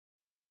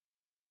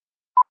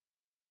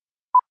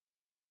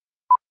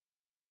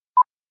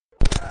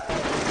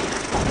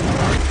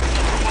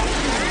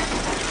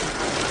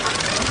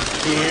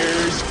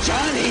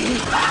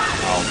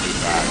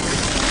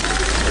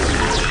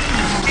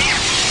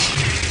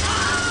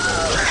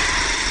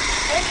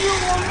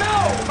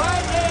no! My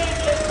name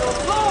is the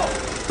Lord!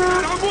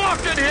 And I'm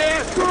walking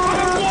here!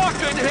 I'm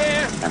walking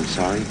here! I'm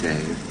sorry,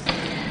 Dave.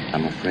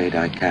 I'm afraid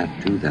I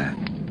can't do that.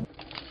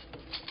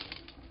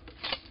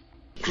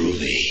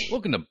 Groovy.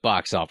 Welcome to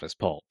Box Office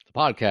Pulp, the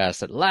podcast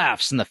that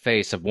laughs in the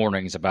face of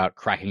warnings about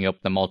cracking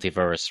up the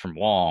multiverse from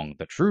Wong,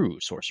 the true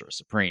Sorcerer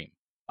Supreme.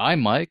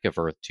 I'm Mike of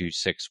Earth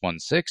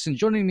 2616, and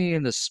joining me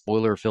in this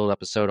spoiler-filled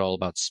episode all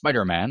about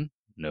Spider-Man,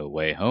 No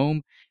Way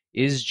Home,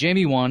 is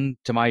Jamie 1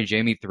 to my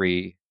Jamie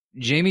 3,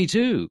 Jamie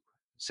 2.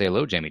 Say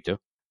hello, Jamie 2.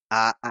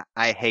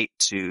 I hate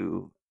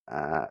to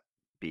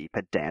be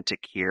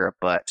pedantic here,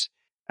 but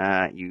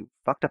you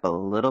fucked up a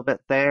little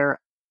bit there.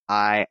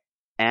 I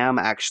am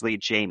actually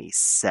Jamie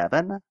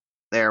 7.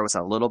 There was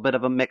a little bit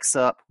of a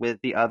mix-up with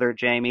the other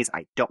Jamies.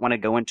 I don't want to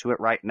go into it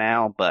right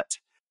now, but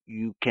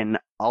you can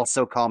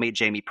also call me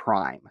Jamie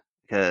Prime,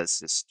 because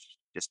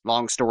just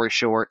long story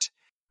short,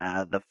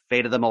 the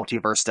fate of the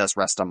multiverse does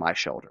rest on my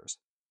shoulders,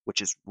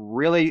 which is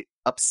really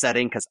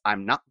upsetting because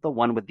I'm not the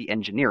one with the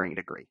engineering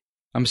degree.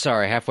 I'm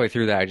sorry, halfway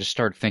through that, I just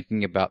started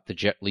thinking about the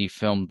Jet Li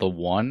film, The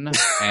One,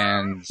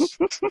 and...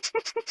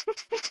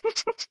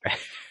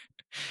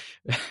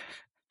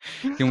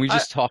 Can we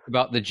just talk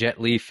about the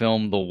Jet Li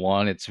film, The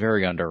One? It's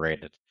very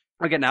underrated.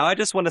 Okay, now I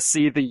just want to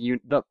see the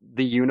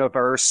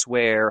universe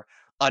where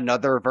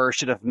another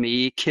version of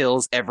me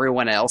kills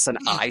everyone else and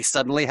I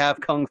suddenly have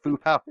kung fu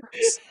powers.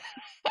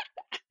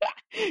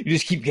 You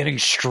just keep getting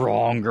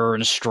stronger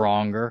and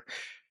stronger.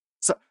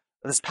 So,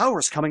 this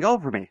power's coming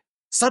over me.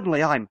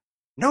 Suddenly I'm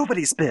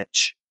nobody's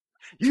bitch.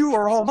 You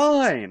are all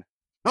mine.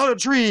 Not a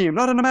dream,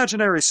 not an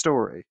imaginary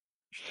story.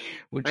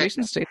 Would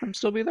Jason Statham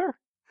still be there?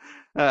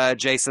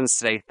 Jason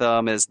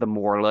Statham is the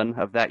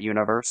Morlun of that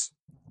universe.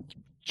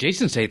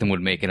 Jason Statham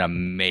would make an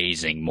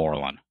amazing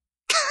Morlun.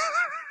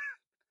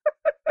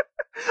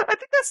 I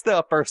think that's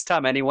the first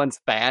time anyone's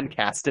fan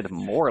casted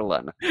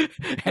Morlun.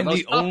 And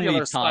the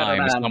only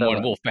time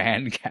someone will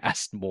fan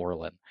cast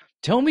Morlun.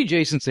 Tell me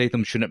Jason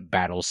Statham shouldn't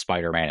battle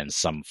Spider-Man in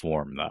some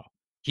form, though.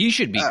 He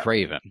should be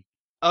Kraven.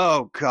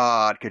 Oh,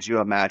 God, could you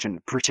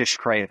imagine British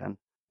Kraven?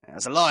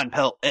 It's a lion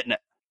pelt, isn't it?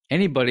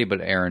 Anybody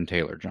but Aaron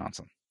Taylor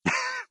Johnson.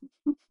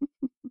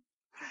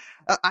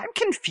 I'm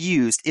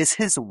confused. Is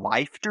his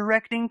wife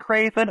directing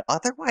Kraven?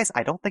 Otherwise,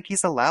 I don't think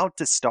he's allowed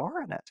to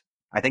star in it.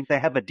 I think they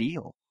have a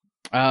deal.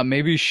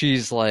 Maybe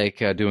she's like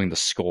doing the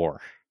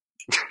score.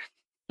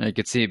 I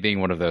could see it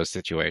being one of those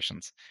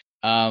situations.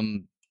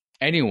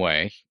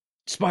 Anyway,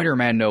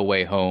 Spider-Man No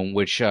Way Home,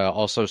 which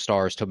also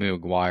stars Tobey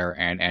Maguire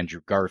and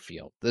Andrew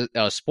Garfield.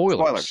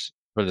 Spoilers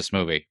for this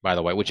movie, by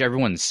the way, which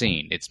everyone's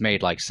seen. It's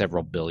made like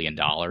several $1 billion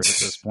at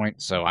this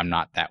point, so I'm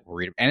not that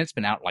worried. And it's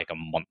been out like a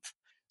month.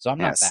 So I'm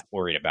not that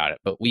worried about it,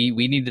 but we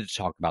needed to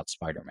talk about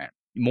Spider-Man.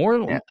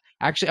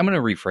 Actually, I'm going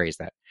to rephrase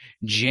that.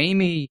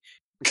 Jamie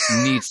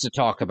needs to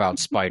talk about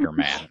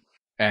Spider-Man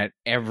at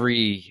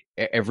every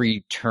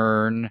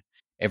turn,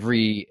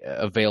 every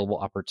available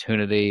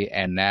opportunity,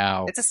 and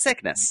now... It's a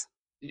sickness.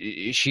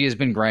 She has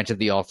been granted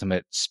the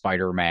ultimate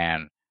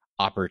Spider-Man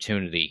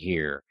opportunity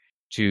here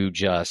to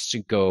just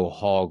go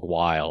hog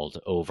wild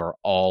over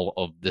all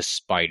of the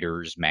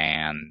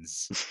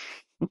Spiders-Mans.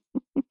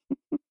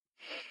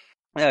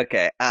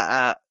 Okay,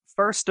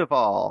 first of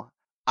all,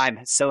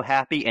 I'm so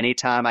happy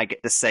anytime I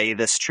get to say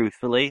this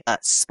truthfully.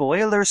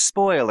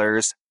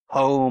 Spoilers,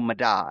 home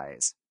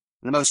dies.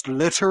 In the most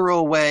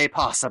literal way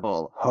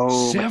possible,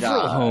 home dies.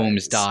 Several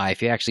homes die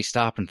if you actually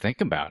stop and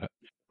think about it.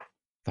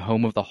 The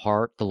home of the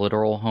heart, the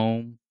literal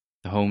home,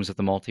 the homes of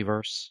the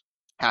multiverse.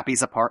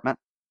 Happy's apartment.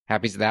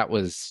 That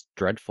was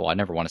dreadful. I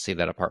never want to see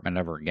that apartment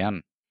ever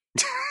again.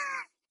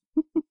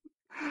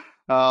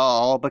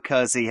 All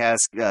because he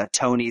has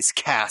Tony's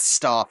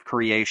cast-off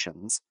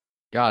creations.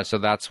 God, so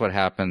that's what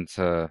happened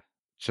to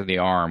the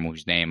arm,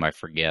 whose name I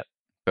forget,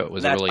 but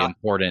was a really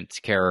important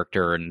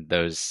character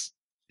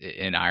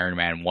in Iron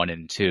Man 1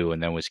 and 2,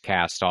 and then was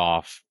cast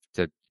off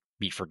to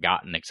be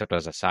forgotten, except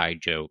as a side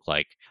joke,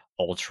 like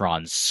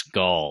Ultron's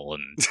skull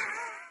and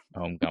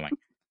Homecoming.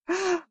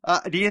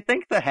 Do you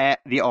think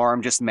the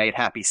arm just made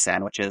Happy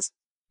sandwiches?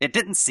 It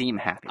didn't seem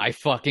happy. I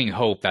fucking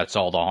hope that's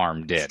all the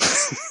arm did.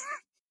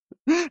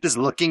 Just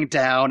looking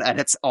down at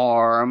its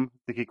arm,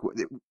 thinking,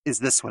 is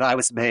this what I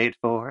was made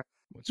for?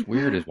 What's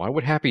weird is, why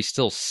would Happy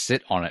still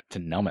sit on it to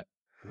numb it?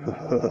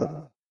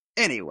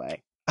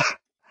 Anyway,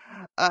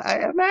 I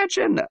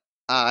imagine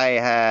I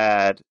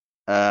had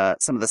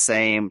some of the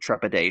same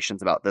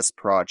trepidations about this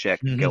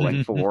project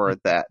going forward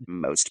that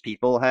most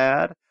people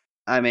had.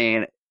 I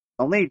mean,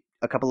 only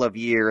a couple of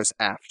years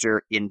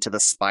after Into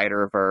the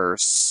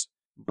Spider-Verse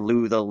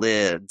blew the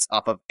lids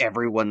off of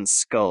everyone's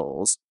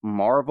skulls,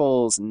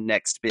 Marvel's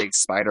next big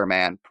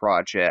Spider-Man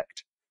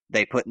project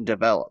they put in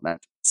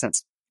development,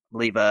 since I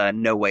believe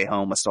No Way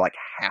Home was still like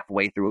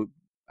halfway through,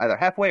 either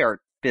halfway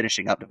or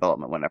finishing up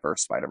development whenever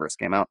Spider-Verse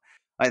came out.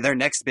 Their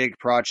next big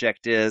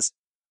project is,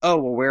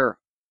 we're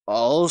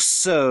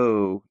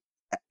also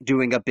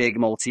doing a big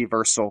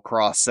multiversal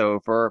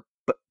crossover,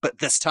 but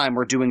this time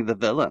we're doing the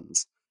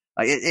villains.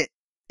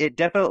 It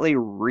definitely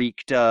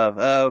reeked of,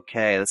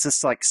 okay, this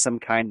is like some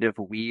kind of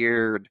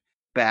weird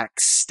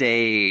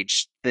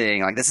backstage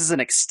thing. Like, this is an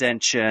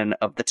extension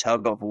of the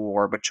tug of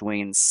war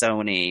between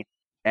Sony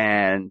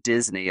and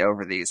Disney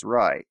over these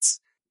rights.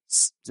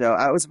 So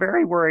I was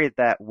very worried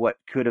that what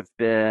could have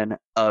been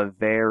a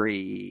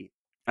very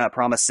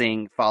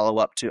promising follow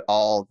up to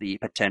all the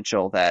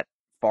potential that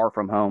Far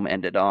From Home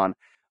ended on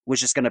was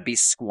just going to be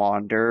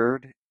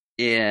squandered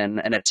in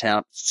an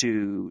attempt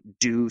to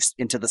do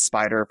Into the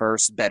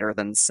Spider-Verse better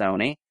than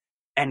Sony.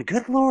 And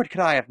good lord, could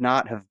I have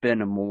not have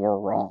been more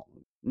wrong.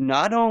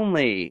 Not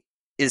only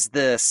is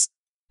this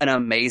an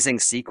amazing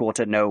sequel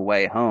to No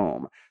Way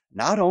Home,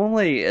 not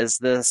only is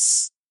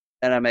this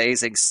an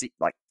amazing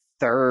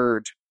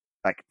third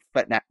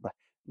but not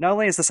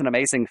only is this an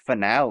amazing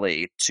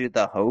finale to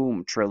the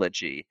Home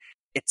trilogy,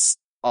 it's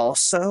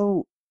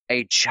also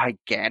a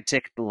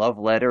gigantic love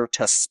letter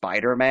to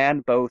Spider-Man,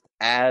 both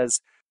as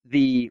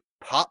the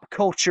pop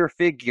culture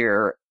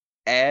figure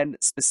and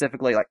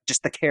specifically like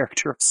just the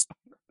character of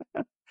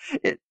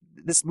Spider-Man.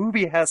 This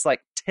movie has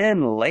like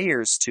 10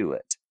 layers to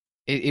it.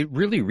 It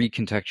really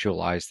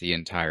recontextualized the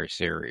entire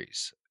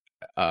series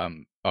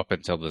up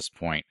until this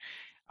point.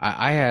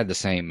 I had the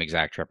same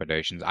exact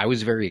trepidations. I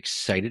was very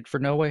excited for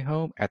No Way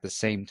Home. At the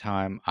same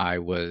time,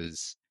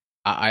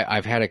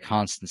 I've had a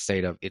constant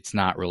state of it's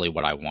not really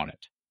what I wanted.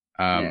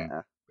 Yeah.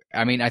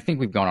 I mean, I think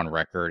we've gone on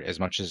record as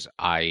much as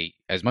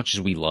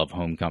we love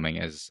Homecoming,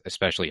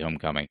 especially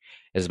Homecoming,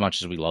 as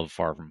much as we love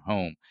Far From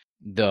Home,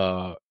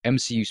 the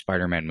MCU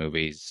Spider-Man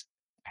movies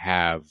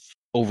have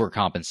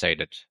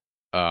overcompensated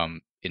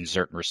in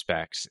certain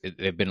respects.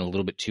 They've been a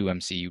little bit too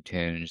MCU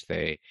tinged.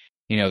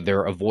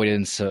 Their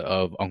avoidance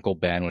of Uncle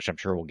Ben, which I'm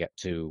sure we'll get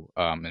to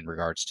in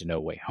regards to No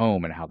Way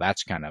Home and how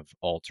that's kind of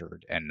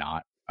altered and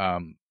not,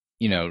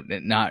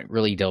 not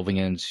really delving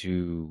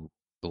into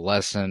the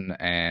lesson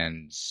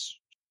and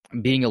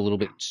being a little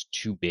bit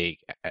too big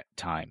at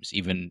times,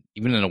 even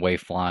in a way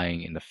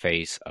flying in the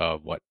face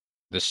of what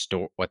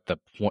the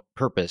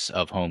purpose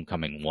of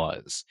Homecoming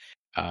was,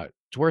 to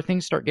where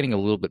things start getting a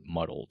little bit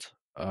muddled.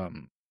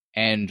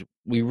 And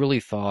we really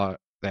thought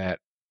that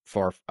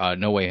Far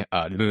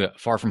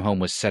From Home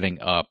was setting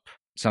up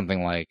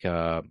something like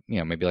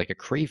maybe like a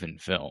Craven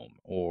film,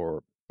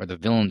 or the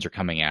villains are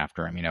coming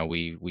after him.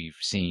 We've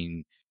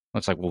seen,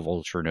 looks like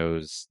Vulture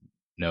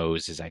knew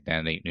his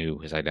identity.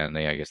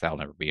 I guess that'll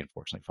never be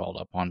unfortunately followed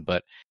up on.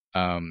 But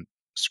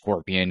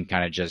Scorpion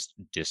kind of just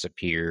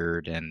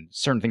disappeared, and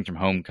certain things from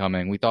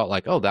Homecoming we thought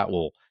like, oh, that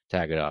will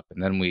tag it up,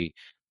 and then we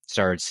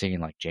started seeing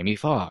like Jamie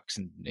Foxx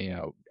and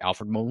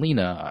Alfred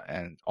Molina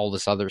and all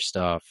this other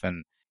stuff,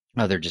 and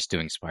they're just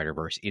doing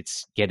Spider-Verse.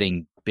 It's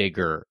getting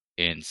bigger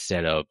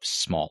instead of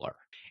smaller.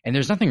 And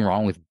there's nothing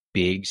wrong with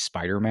big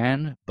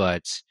Spider-Man,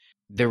 but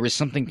there was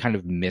something kind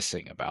of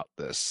missing about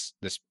this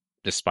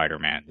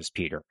Spider-Man, this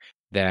Peter,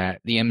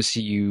 that the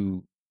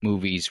MCU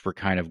movies were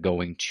kind of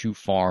going too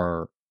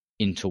far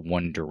into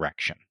one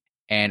direction.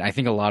 And I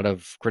think a lot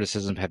of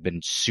criticism have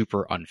been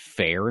super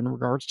unfair in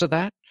regards to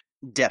that.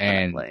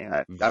 Definitely.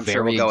 I'm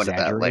sure we'll go into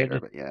that later,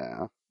 but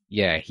yeah.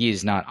 Yeah, he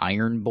is not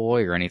Iron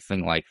Boy or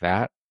anything like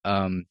that.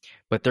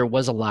 But there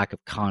was a lack of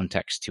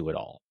context to it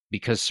all,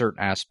 because certain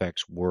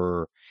aspects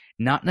were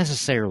not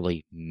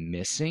necessarily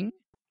missing,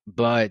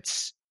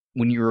 but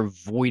when you're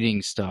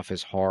avoiding stuff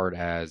as hard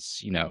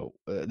as,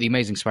 the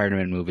Amazing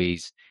Spider-Man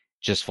movies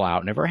just flat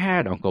out never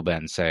had Uncle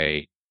Ben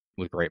say,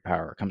 with great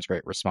power comes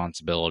great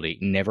responsibility,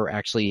 never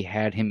actually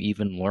had him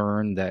even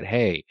learn that,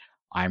 hey,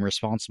 I'm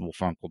responsible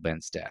for Uncle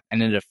Ben's death.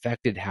 And it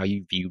affected how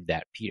you viewed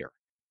that Peter.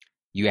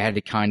 You had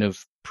to kind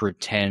of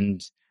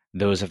pretend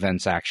those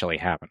events actually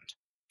happened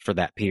for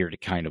that Peter to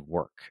kind of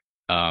work,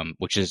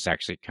 which is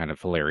actually kind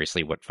of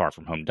hilariously what Far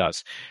From Home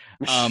does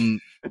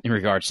in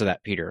regards to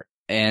that Peter.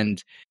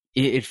 And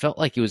it felt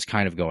like it was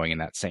kind of going in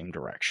that same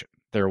direction.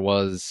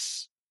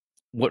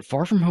 What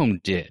Far From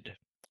Home did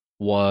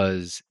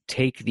was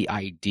take the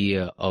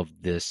idea of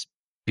this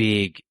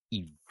big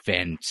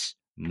event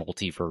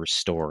multiverse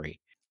story,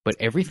 but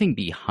everything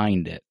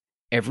behind it,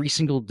 every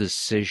single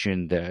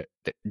decision that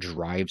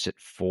drives it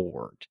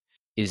forward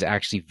is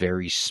actually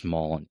very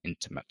small and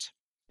intimate.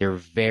 There are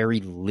very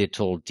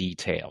little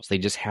details. They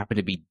just happen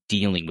to be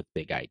dealing with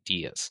big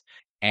ideas.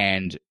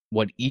 And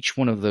what each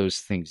one of those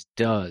things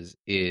does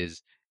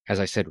is, as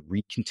I said,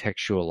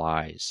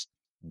 recontextualize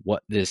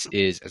what this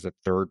is as a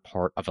third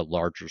part of a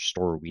larger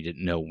story we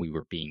didn't know we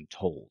were being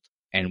told.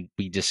 And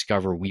we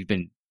discover we've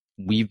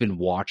been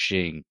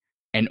watching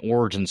an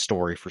origin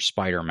story for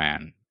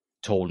Spider-Man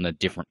told in a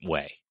different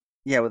way.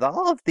 Yeah, with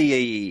all of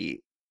the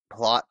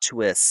plot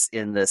twists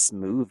in this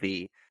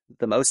movie,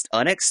 the most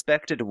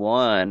unexpected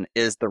one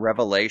is the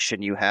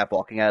revelation you have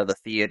walking out of the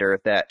theater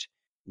that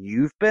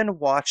you've been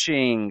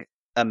watching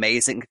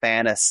Amazing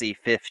Fantasy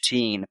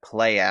 15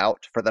 play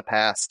out for the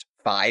past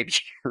 5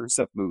 years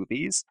of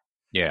movies.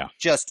 Yeah.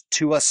 Just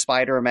to a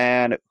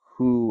Spider-Man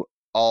who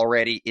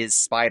already is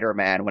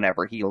Spider-Man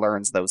whenever he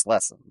learns those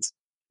lessons.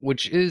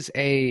 Which is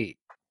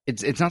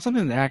it's not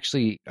something that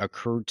actually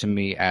occurred to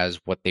me as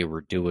what they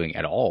were doing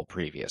at all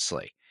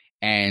previously.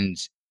 And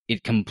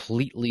it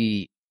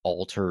completely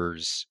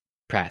alters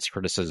past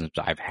criticisms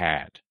I've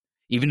had,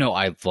 even though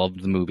I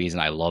loved the movies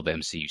and I love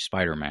MCU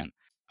Spider-Man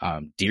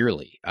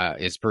dearly,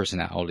 his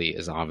personality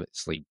is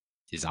honestly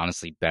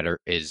better,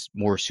 is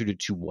more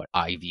suited to what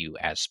I view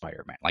as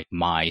Spider-Man, like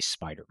my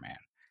Spider-Man,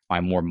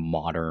 my more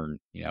modern,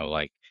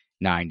 like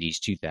 90s,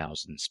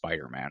 2000s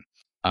Spider-Man.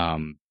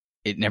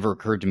 It never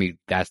occurred to me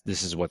that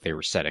this is what they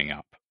were setting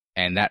up.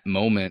 And that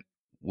moment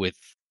with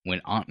when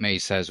Aunt May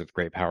says, with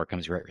great power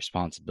comes great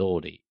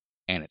responsibility,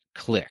 and it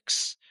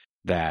clicks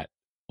that,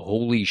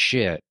 holy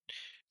shit,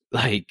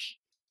 like,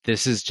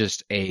 this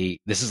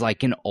is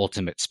like an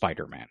ultimate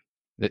Spider-Man.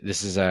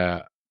 This is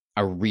a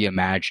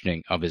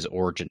reimagining of his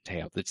origin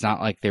tale. It's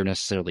not like they're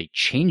necessarily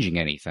changing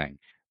anything,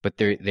 but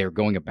they're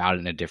going about it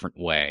in a different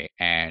way.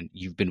 And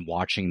you've been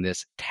watching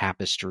this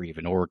tapestry of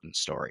an origin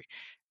story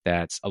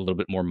that's a little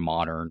bit more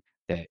modern,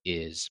 that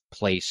is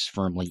placed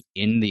firmly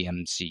in the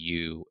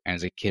MCU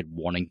as a kid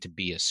wanting to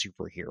be a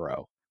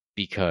superhero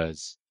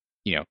because,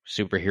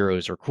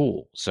 superheroes are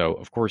cool. So,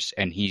 of course,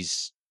 and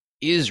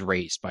is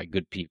raised by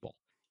good people.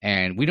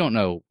 And we don't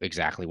know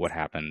exactly what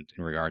happened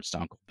in regards to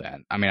Uncle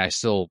Ben. I mean,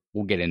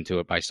 we'll get into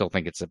it, but I still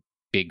think it's a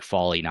big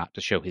folly not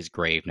to show his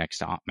grave next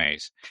to Aunt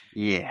May's.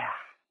 Yeah.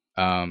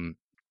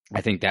 I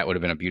think that would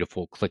have been a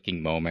beautiful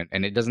clicking moment,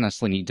 and it doesn't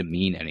necessarily need to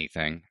mean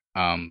anything,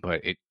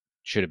 but it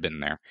should have been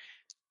there.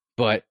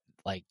 But,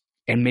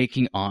 and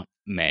making Aunt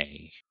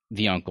May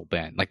the Uncle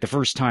Ben, the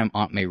first time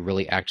Aunt May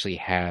really actually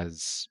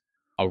has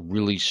a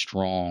really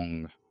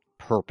strong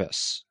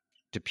purpose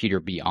to Peter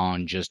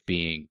beyond just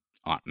being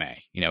Aunt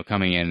May,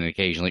 coming in and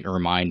occasionally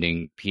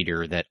reminding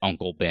Peter that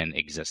Uncle Ben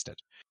existed,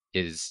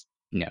 is,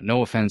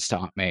 no offense to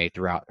Aunt May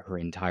throughout her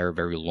entire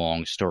very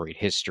long storied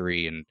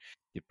history and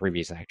the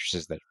previous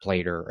actresses that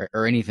played her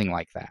or anything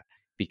like that,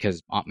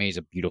 because Aunt May is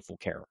a beautiful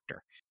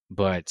character.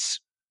 But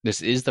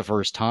this is the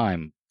first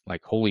time,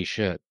 holy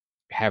shit,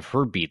 have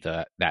her be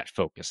that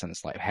focus in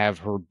his life, have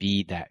her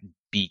be that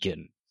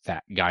beacon,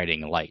 that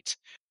guiding light.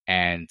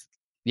 And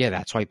yeah,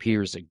 that's why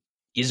Peter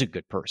is a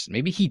good person.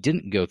 Maybe he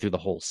didn't go through the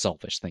whole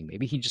selfish thing.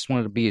 Maybe he just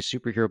wanted to be a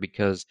superhero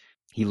because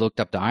he looked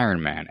up to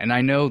Iron Man. And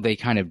I know they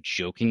kind of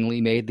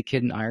jokingly made the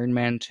kid an Iron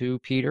Man too,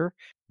 Peter.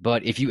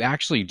 But if you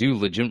actually do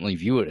legitimately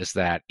view it as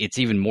that, it's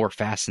even more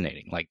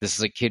fascinating. This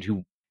is a kid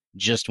who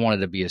just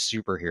wanted to be a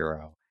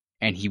superhero,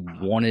 and he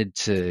wanted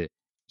to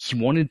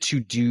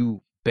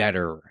do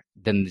better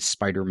than the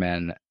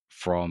Spider-Man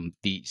from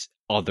these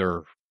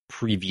other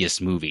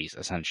previous movies,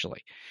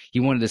 essentially.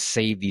 He wanted to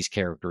save these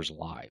characters'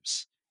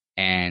 lives,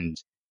 and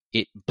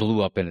it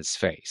blew up in his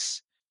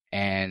face.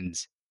 And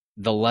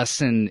the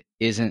lesson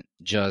isn't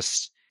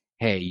just,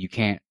 hey, you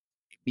can't,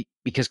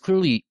 because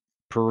clearly,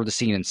 per the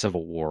scene in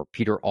Civil War,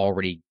 Peter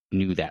already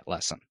knew that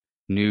lesson,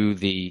 knew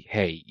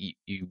hey,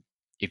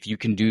 if you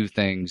can do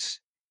things,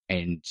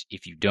 and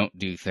if you don't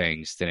do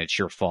things, then it's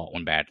your fault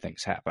when bad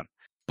things happen.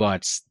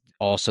 But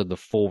also the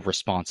full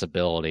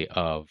responsibility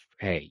of,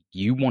 hey,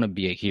 you want to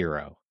be a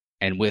hero,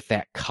 and with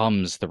that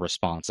comes the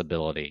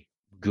responsibility,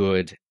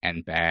 good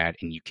and bad,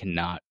 and you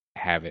cannot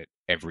have it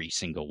every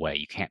single way.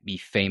 You can't be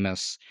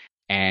famous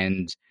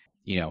and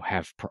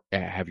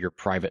have your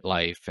private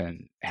life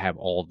and have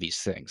all of these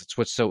things. It's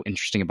what's so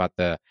interesting about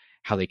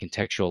how they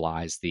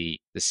contextualize the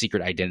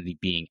secret identity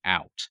being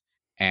out,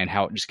 and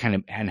how it just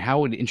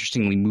how it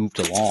interestingly moved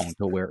along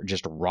to where it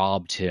just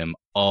robbed him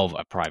of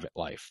a private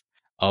life,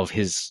 of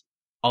his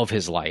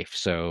life.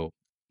 So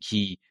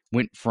he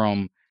went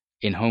from,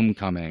 in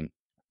Homecoming,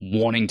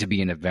 wanting to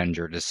be an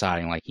Avenger,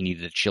 deciding he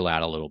needed to chill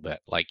out a little bit.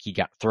 He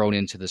got thrown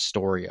into the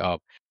story of,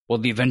 well,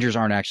 the Avengers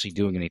aren't actually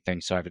doing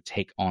anything, so I have to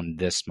take on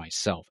this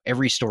myself.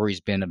 Every story's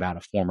been about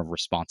a form of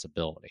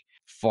responsibility.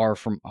 Far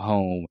From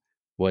Home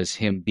was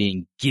him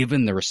being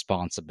given the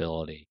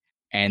responsibility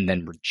and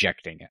then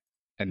rejecting it,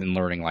 and then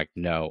learning,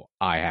 no,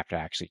 I have to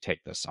actually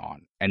take this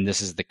on. And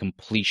this is the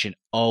completion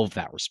of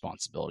that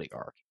responsibility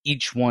arc.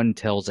 Each one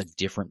tells a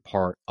different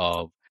part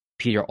of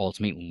Peter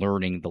ultimately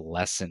learning the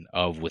lesson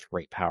of, with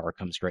great power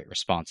comes great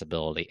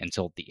responsibility,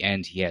 until at the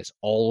end he has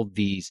all of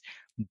these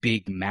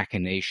big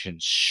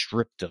machinations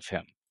stripped of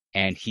him,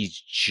 and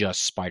he's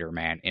just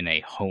Spider-Man in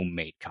a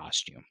homemade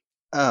costume.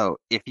 Oh,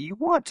 if you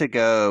want to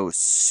go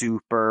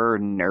super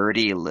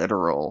nerdy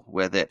literal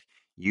with it,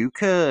 you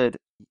could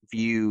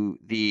view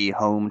the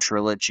Home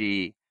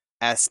trilogy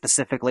as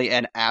specifically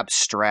an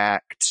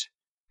abstract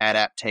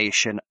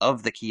adaptation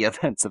of the key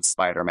events of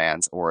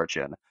Spider-Man's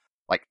origin.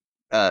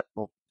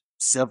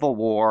 Civil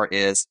War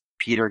is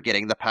Peter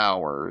getting the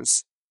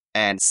powers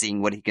and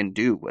seeing what he can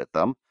do with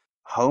them.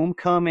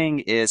 Homecoming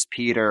is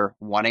Peter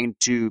wanting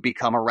to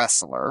become a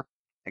wrestler,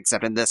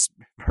 except in this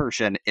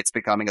version, it's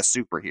becoming a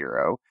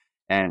superhero.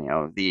 And,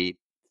 the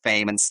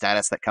fame and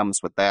status that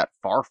comes with that.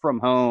 Far From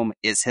Home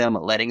is him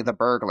letting the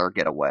burglar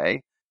get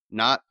away,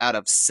 not out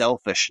of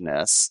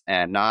selfishness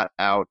and not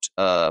out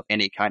of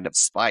any kind of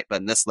spite,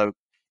 but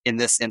in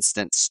this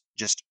instance,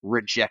 just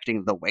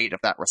rejecting the weight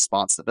of that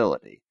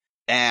responsibility.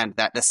 And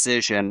that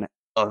decision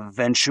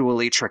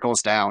eventually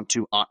trickles down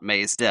to Aunt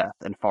May's death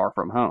in Far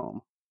From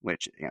Home,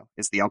 which,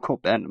 is the Uncle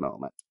Ben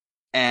moment.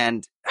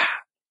 And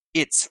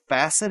it's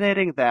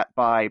fascinating that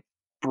by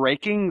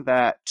breaking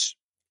that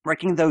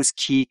breaking those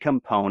key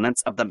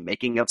components of the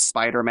making of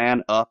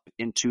Spider-Man up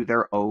into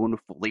their own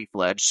fully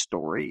fledged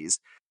stories.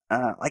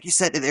 Like you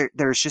said,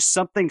 there's just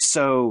something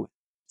so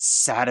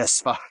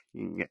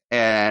satisfying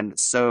and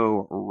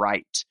so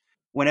right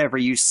whenever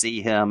you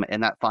see him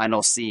in that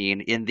final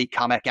scene in the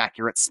comic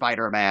accurate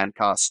Spider-Man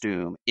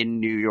costume in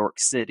New York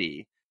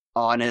City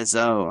on his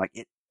own.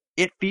 Like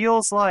it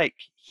feels like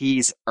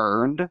he's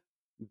earned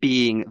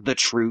being the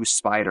true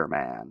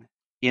Spider-Man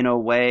in a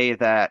way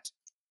that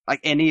like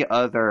any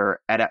other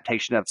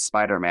adaptation of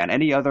Spider-Man,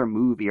 any other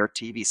movie or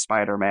TV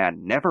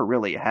Spider-Man never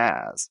really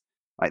has.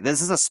 Like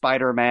this is a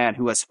Spider-Man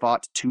who has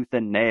fought tooth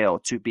and nail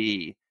to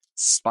be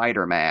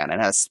Spider-Man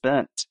and has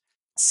spent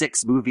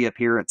 6 movie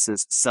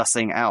appearances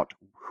sussing out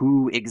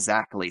who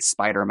exactly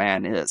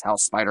Spider-Man is, how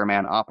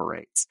Spider-Man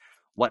operates,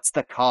 what's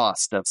the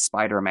cost of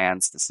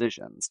Spider-Man's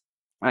decisions.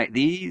 Right,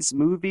 these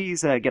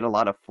movies get a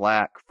lot of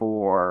flack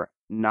for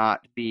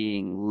not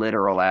being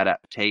literal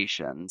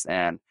adaptations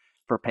and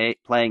for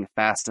playing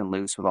fast and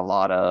loose with a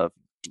lot of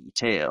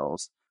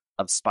details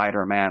of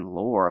Spider-Man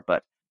lore,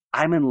 but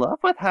I'm in love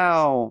with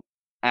how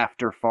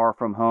after Far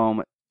From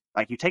Home,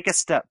 like you take a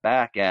step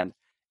back and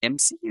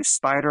MCU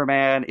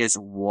Spider-Man is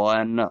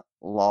one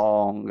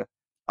long,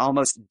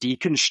 almost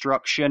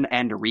deconstruction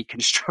and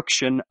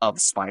reconstruction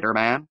of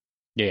Spider-Man.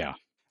 Yeah.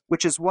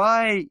 Which is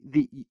why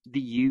the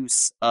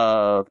use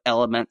of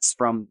elements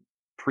from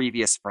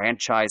previous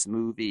franchise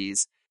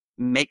movies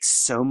makes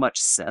so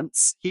much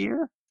sense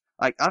here.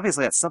 Like,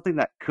 obviously, that's something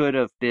that could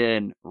have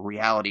been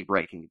reality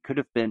breaking. It could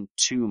have been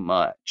too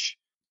much.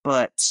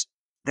 But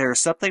there's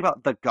something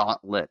about the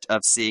gauntlet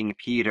of seeing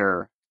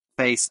Peter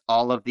face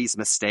all of these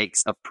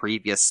mistakes of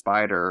previous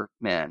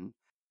Spider-Men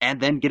and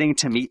then getting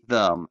to meet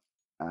them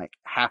like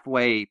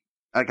halfway,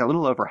 like a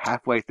little over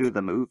halfway through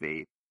the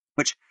movie.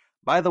 Which,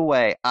 by the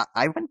way,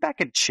 I went back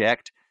and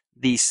checked.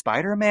 The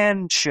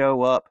Spider-Man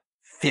show up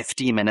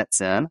 50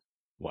 minutes in.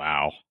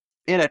 Wow.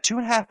 In a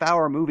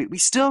 2.5-hour movie, we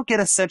still get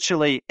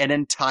essentially an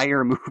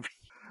entire movie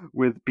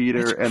with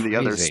Peter and the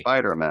other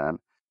Spider-Man.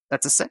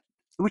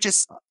 Which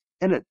is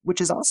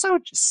also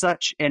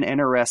such an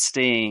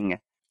interesting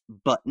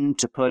button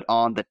to put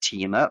on the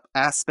team up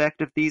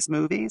aspect of these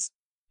movies.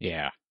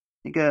 Yeah.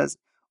 Because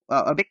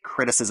a big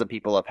criticism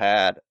people have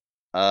had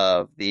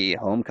of the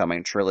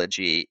Homecoming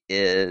trilogy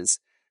is,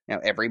 you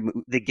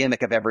know, the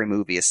gimmick of every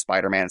movie is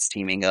Spider-Man's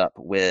teaming up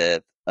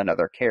with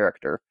another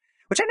character,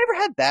 which I never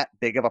had that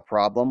big of a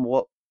problem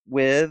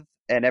with,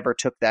 and never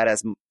took that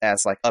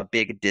as like a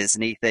big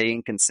Disney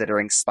thing,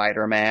 considering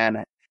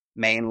Spider-Man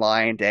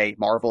mainlined a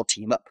Marvel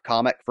team-up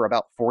comic for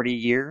about 40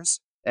 years,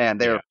 and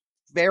they're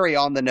very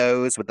on the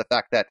nose with the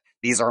fact that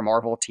these are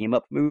Marvel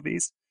team-up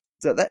movies.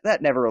 So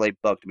that never really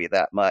bugged me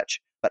that much.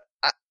 But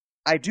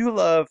I do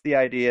love the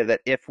idea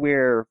that if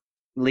we're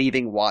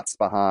leaving Watts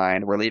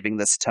behind, we're leaving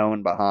this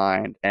tone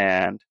behind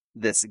and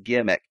this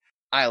gimmick.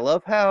 I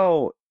love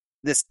how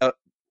this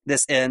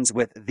ends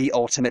with the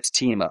ultimate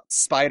team up: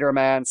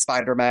 Spider-Man,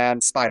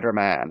 Spider-Man,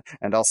 Spider-Man,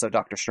 and also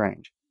Doctor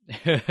Strange.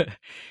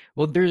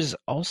 Well, there's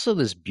also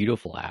this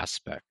beautiful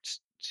aspect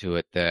to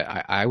it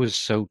that I was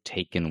so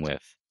taken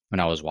with when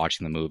I was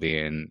watching the movie,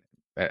 and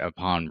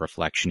upon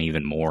reflection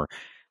even more.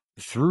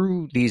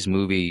 Through these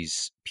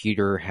movies,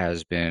 Peter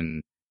has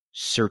been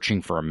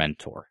searching for a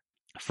mentor.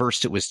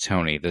 First, it was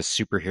Tony, the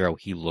superhero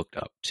he looked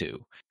up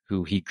to,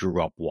 who he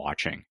grew up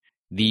watching.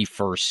 The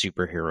first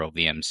superhero of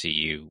the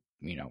MCU,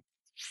 you know,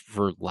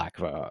 for lack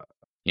of a,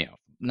 you know,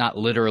 not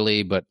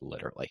literally, but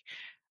literally.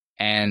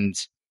 And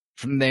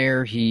from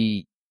there,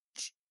 he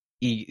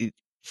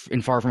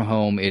in Far From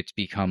Home, it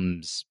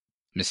becomes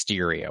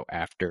Mysterio.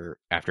 After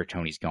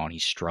Tony's gone,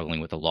 he's struggling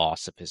with the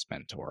loss of his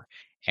mentor,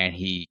 and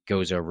he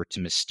goes over to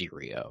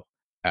Mysterio,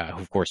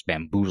 who of course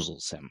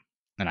bamboozles him.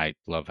 And I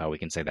love how we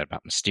can say that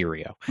about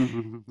Mysterio.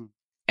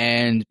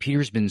 And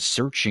Peter's been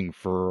searching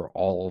for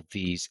all of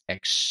these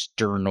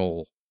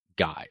external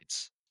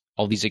guides,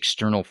 all these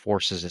external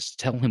forces to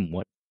tell him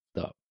what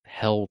the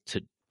hell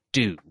to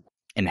do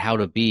and how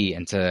to be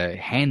and to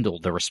handle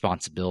the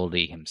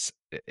responsibility himself,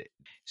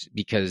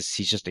 because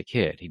he's just a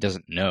kid. He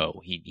doesn't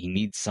know. He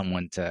needs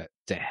someone to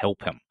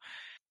help him.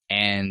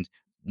 And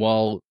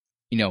while,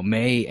 you know,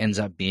 May ends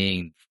up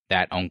being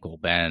that Uncle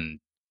Ben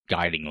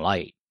guiding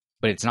light,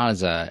 but it's not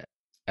as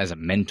a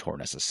mentor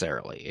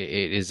necessarily.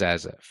 It is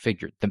as a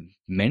figure. The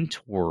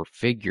mentor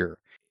figure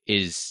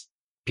is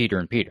Peter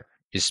and Peter.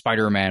 Is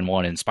Spider-Man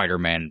 1 and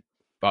Spider-Man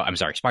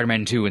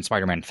 2 and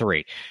Spider-Man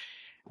 3.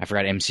 I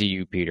forgot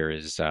MCU Peter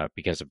is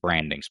because of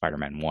branding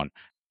Spider-Man 1.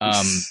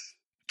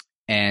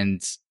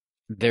 And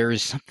there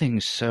is something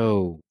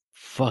so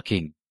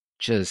fucking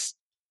just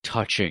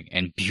touching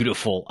and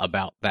beautiful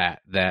about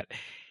that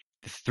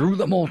through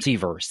the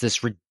multiverse,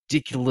 this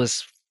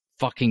ridiculous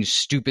fucking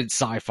stupid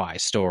sci-fi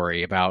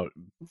story about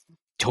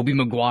Tobey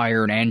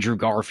Maguire and Andrew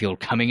Garfield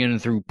coming in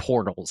through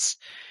portals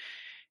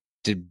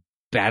to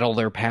battle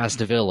their past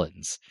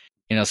villains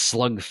in a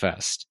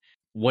slugfest.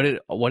 What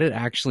it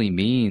actually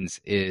means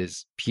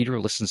is Peter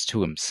listens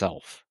to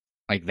himself.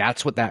 Like,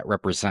 that's what that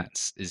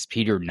represents, is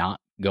Peter not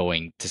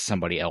going to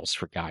somebody else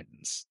for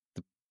guidance.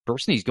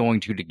 person he's going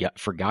to get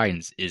for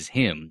guidance is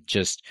him,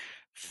 just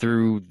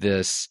through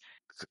this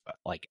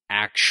like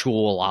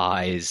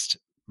actualized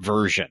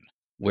version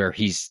where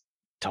he's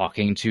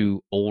talking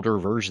to older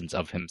versions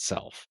of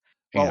himself.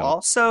 You Well, know,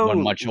 also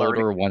one much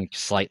learning, older, one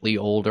slightly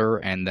older,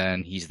 and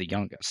then he's the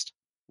youngest.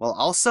 well,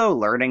 also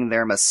learning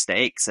their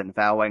mistakes and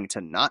vowing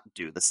to not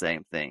do the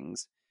same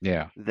things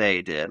Yeah.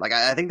 they did. Like,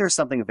 I think there's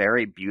something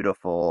very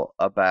beautiful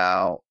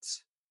about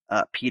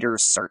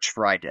Peter's search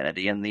for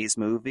identity in these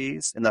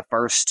movies. In the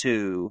first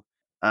two,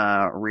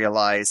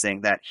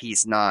 realizing that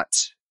he's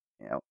not,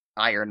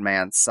 Iron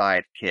Man's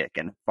sidekick,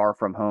 and Far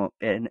From Home,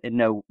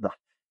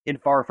 in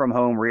Far From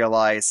Home,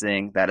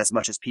 realizing that as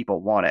much as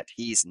people want it,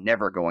 he's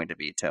never going to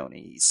be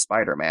Tony. He's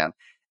Spider-Man.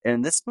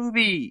 In this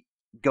movie,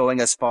 going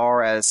as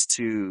far as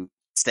to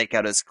stake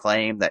out his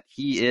claim that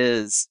he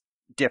is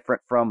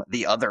different from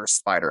the other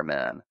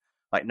Spider-Man.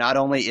 Like, not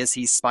only is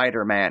he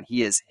Spider-Man,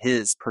 he is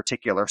his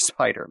particular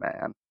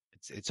Spider-Man.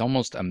 It's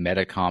almost a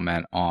meta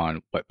comment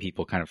on what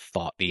people kind of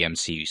thought the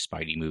MCU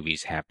Spidey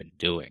movies have been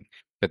doing.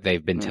 But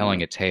they've been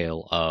telling a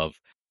tale of,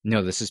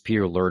 no, this is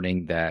Peter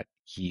learning that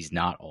he's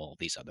not all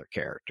these other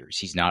characters.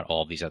 He's not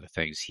all these other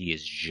things. He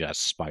is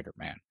just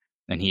Spider-Man.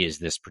 And he is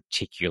this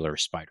particular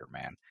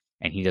Spider-Man.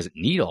 And he doesn't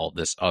need all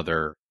this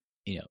other,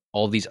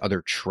 all these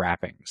other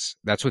trappings.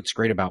 That's what's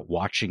great about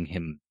watching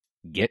him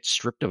get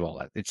stripped of all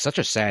that. It's such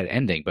a sad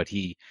ending, but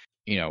he,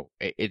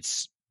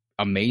 it's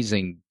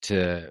amazing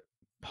to,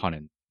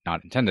 pun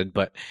not intended,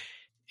 but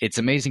it's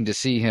amazing to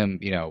see him,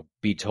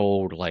 be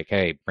told like,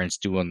 hey, rent's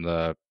due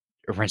the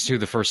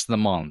first of the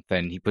month,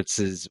 and he puts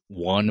his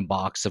one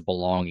box of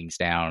belongings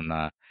down in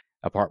an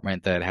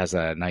apartment that has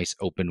a nice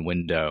open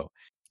window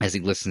as he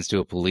listens to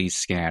a police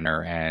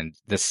scanner, and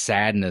the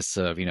sadness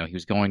of, he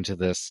was going to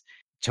this,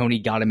 Tony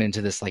got him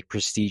into this like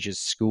prestigious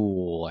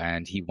school,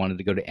 and he wanted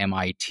to go to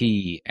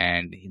MIT,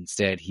 and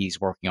instead he's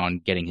working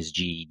on getting his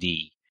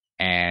GED,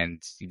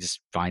 and he just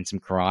finds some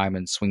crime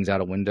and swings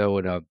out a window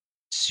in a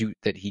suit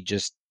that he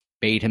just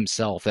made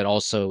himself, that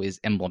also is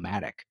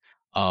emblematic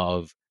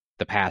of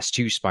the past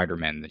two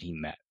Spider-Men that he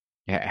met.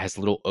 It has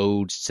little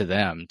odes to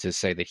them to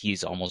say that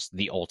he's almost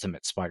the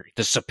ultimate Spider,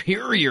 the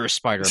superior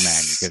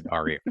Spider-Man, you could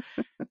argue.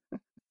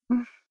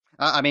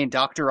 I mean,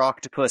 Dr.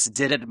 Octopus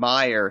did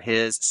admire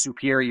his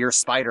superior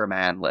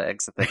Spider-Man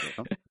legs.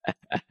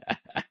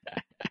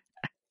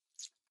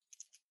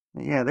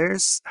 Yeah,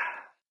 there's...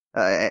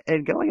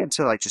 and going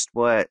into like just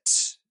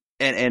what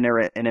an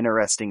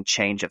interesting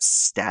change of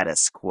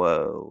status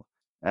quo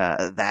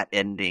that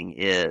ending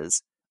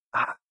is.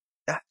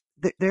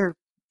 There are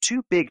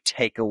two big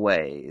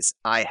takeaways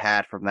I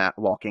had from that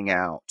walking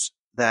out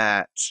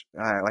that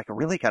like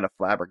really kind of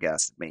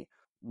flabbergasted me.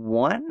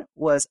 One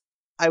was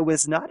I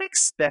was not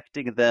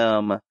expecting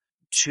them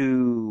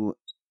to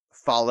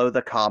follow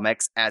the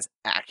comics as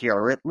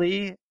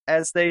accurately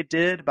as they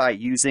did by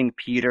using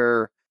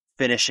Peter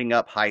finishing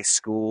up high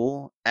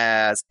school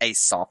as a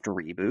soft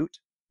reboot.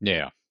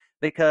 Yeah.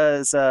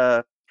 Because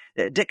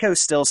Ditko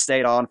still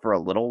stayed on for a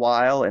little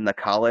while in the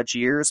college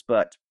years,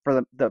 but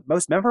for the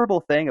most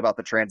memorable thing about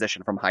the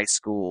transition from high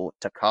school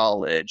to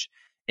college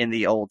in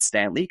the old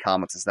Stan Lee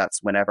comics is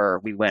that's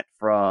whenever we went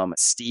from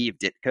Steve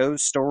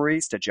Ditko's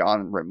stories to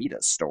John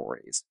Romita's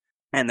stories.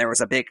 And there was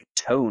a big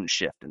tone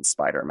shift in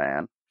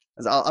Spider-Man.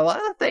 A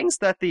lot of the things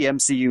that the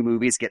MCU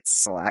movies get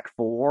slack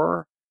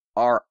for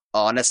are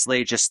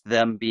honestly just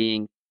them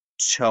being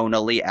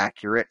tonally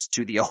accurate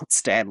to the old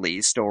Stan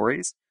Lee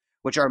stories,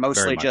 which are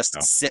mostly just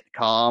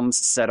sitcoms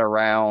set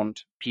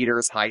around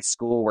Peter's high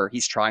school where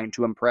he's trying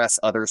to impress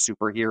other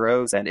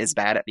superheroes and is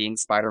bad at being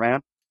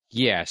Spider-Man.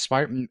 Yeah,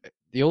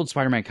 the old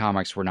Spider-Man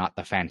comics were not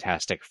the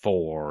Fantastic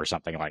Four or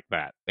something like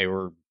that. They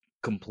were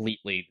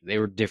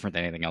different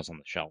than anything else on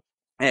the shelf.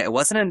 It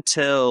wasn't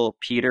until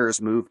Peter's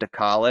moved to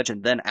college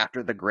and then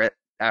after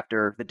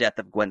the death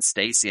of Gwen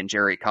Stacy and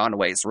Jerry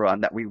Conway's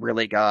run that we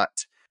really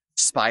got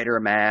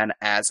Spider-Man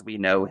as we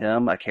know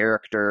him, a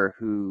character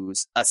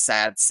who's a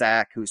sad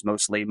sack, who's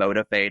mostly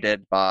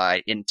motivated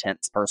by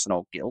intense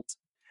personal guilt,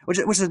 which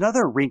is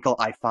another wrinkle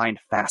I find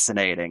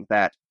fascinating,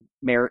 that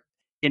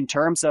in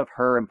terms of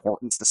her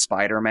importance to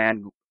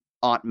Spider-Man,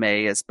 Aunt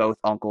May is both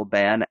Uncle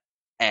Ben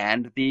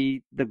and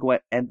the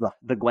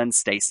Gwen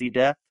Stacy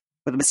death,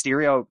 with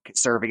Mysterio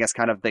serving as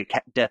kind of the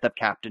death of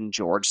Captain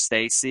George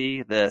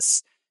Stacy,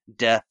 this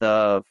death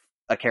of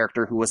a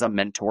character who was a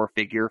mentor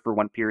figure for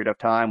one period of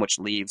time, which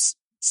leaves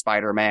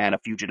Spider-Man a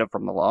fugitive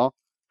from the law.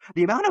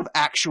 The amount of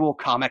actual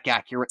comic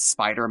accurate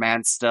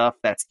Spider-Man stuff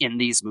that's in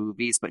these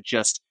movies, but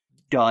just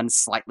done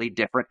slightly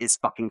different, is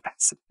fucking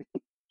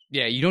fascinating.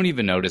 Yeah, you don't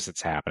even notice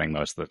it's happening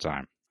most of the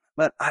time.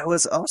 But I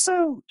was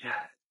also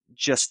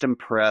just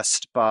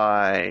impressed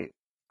by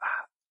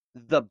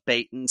the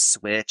bait and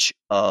switch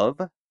of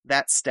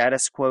that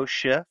status quo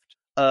shift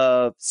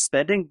of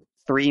spending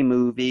 3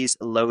 movies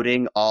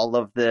loading all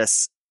of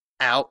this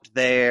out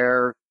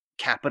there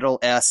capital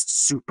S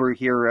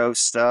superhero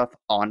stuff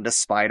onto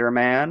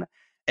Spider-Man,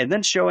 and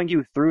then showing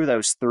you through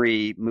those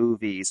 3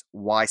 movies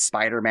why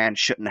Spider-Man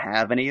shouldn't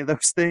have any of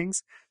those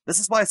things. This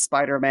is why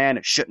Spider-Man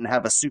shouldn't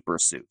have a super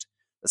suit.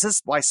 This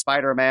is why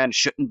Spider-Man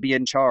shouldn't be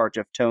in charge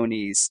of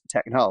Tony's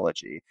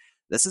technology.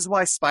 This is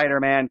why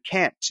Spider-Man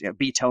can't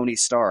be Tony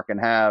Stark and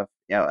have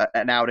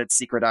an outed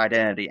secret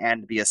identity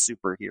and be a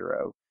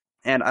superhero.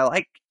 And I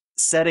like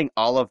setting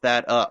all of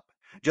that up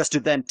just to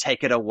then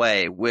take it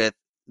away with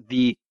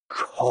the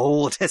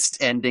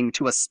coldest ending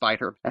to a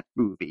Spider-Man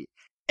movie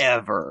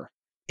ever,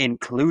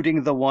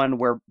 including the one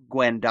where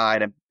Gwen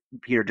died and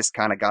Peter just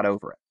kind of got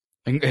over it.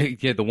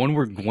 Yeah, the one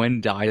where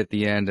Gwen died at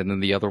the end, and then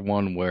the other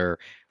one where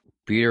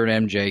Peter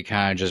and MJ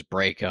kind of just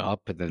break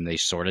up, and then they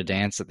sort of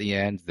dance at the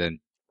end, then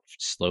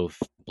slow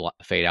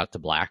fade out to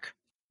black.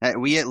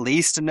 We at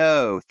least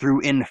know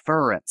through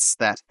inference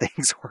that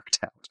things worked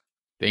out.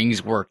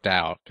 Things worked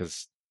out,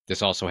 because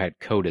this also had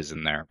codas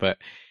in there. But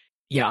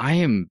yeah, I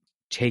am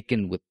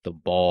taken with the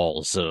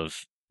balls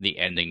of the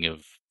ending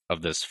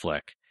of this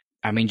flick.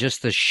 I mean,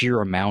 just the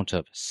sheer amount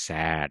of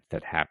sad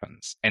that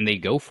happens, and they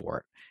go for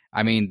it.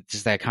 I mean,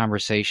 just that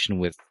conversation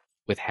with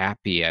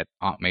Happy at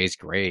Aunt May's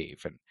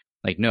grave, and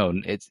like, no,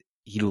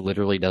 he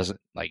literally doesn't,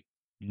 like,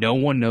 no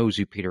one knows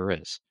who Peter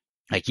is.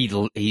 Like,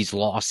 he's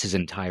lost his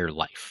entire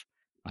life.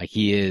 Like,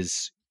 he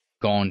is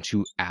gone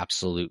to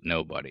absolute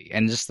nobody,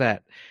 and just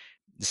that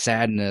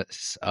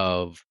sadness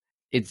of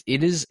it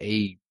is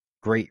a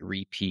great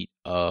repeat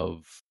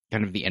of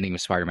kind of the ending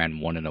of Spider-Man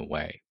 1 in a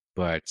way,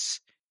 but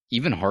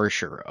even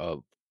harsher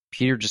of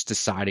Peter just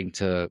deciding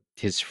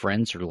his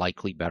friends are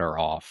likely better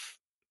off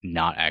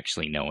not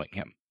actually knowing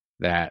him.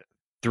 That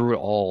through it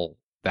all,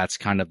 that's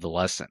kind of the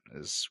lesson,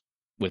 is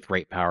with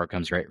great power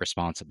comes great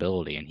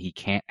responsibility, and he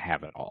can't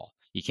have it all.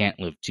 He can't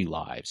live two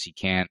lives. He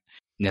can't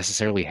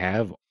necessarily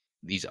have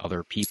these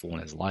other people in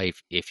his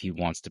life if he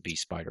wants to be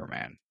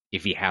Spider-Man,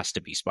 if he has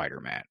to be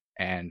Spider-Man.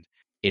 And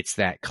it's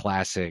that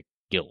classic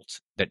guilt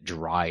that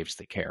drives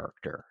the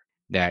character,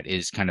 that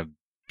is kind of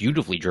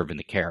beautifully driven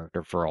the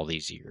character for all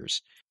these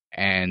years.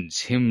 And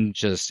him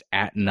just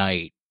at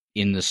night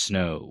in the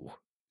snow,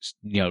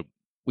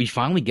 we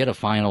finally get a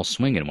final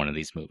swing in one of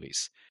these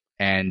movies.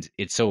 And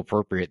it's so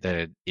appropriate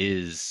that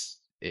it's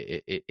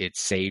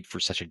saved for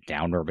such a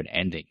downer of an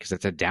ending, because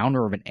it's a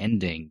downer of an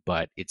ending,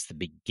 but it's the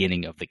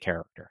beginning of the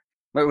character.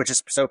 Which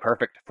is so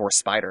perfect for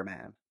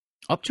Spider-Man.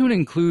 Up to and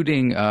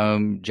including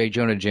J.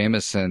 Jonah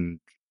Jameson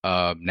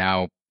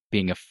now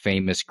being a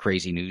famous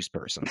crazy news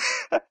person.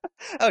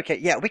 Okay,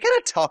 yeah, we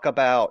gotta talk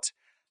about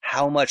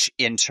how much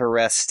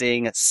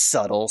interesting,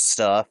 subtle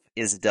stuff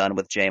is done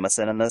with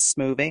Jameson in this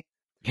movie.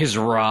 His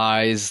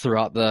rise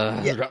throughout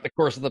the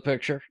course of the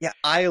picture. Yeah,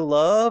 I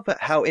love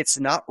how it's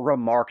not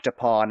remarked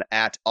upon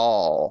at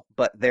all,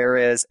 but there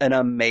is an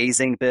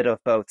amazing bit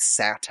of both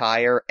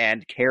satire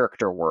and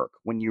character work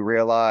when you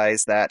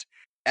realize that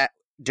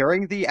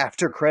during the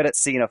after-credits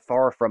scene of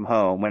Far From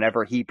Home,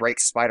 whenever he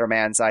breaks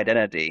Spider-Man's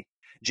identity,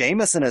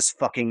 Jameson is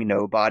fucking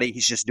nobody.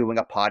 He's just doing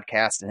a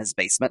podcast in his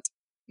basement.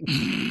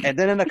 And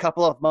then in a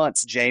couple of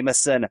months,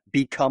 Jameson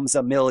becomes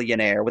a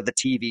millionaire with a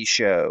TV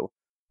show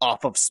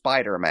off of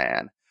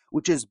Spider-Man,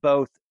 which is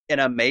both an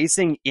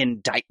amazing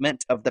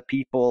indictment of the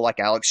people like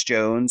Alex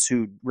Jones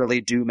who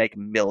really do make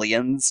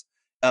millions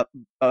in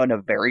a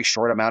very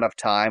short amount of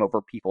time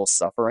over people's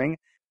suffering.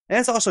 And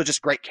it's also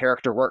just great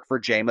character work for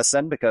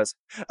Jameson because,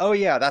 oh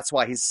yeah, that's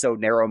why he's so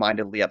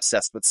narrow-mindedly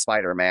obsessed with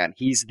Spider-Man.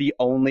 He's the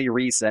only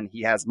reason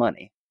he has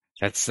money.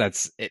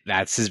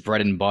 That's his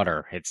bread and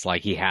butter. It's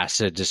like he has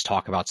to just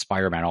talk about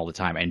Spider-Man all the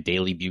time and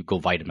Daily Bugle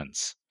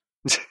vitamins.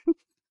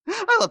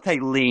 I love they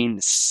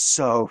lean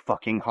so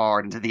fucking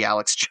hard into the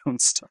Alex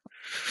Jones stuff.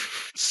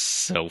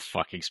 So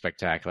fucking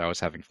spectacular. I was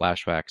having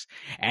flashbacks.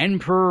 And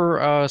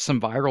per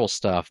some viral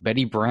stuff,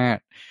 Betty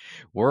Brant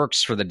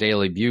works for the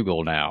Daily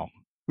Bugle now.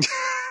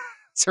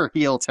 It's her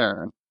heel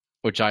turn.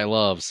 Which I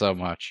love so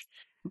much.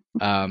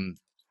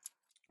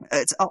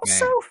 It's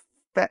also...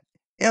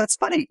 it's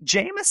funny.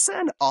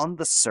 Jameson on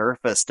the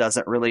surface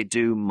doesn't really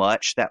do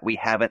much that we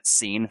haven't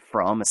seen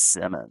from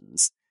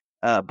Simmons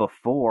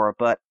before,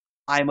 but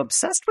I'm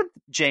obsessed with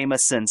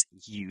Jameson's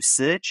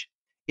usage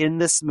in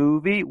this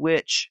movie,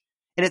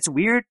 and it's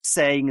weird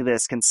saying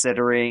this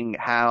considering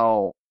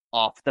how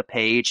off the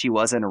page he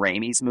was in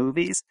Raimi's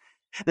movies.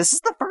 This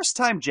is the first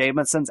time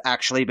Jameson's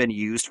actually been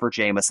used for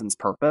Jameson's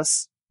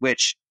purpose,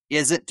 which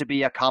isn't to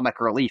be a comic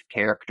relief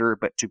character,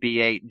 but to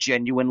be a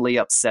genuinely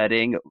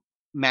upsetting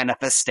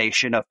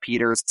manifestation of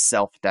Peter's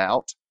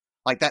self-doubt.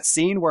 Like that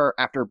scene where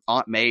after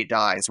Aunt May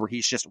dies, where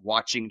he's just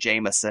watching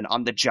Jameson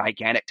on the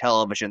gigantic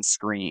television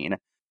screen,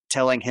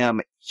 telling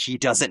him he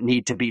doesn't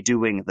need to be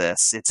doing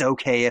this. It's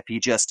okay if he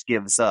just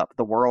gives up.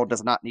 The world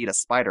does not need a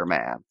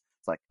Spider-Man.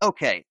 It's like,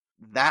 okay,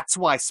 that's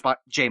why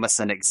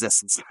Jameson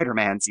exists in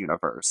Spider-Man's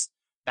universe.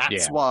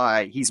 That's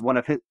why he's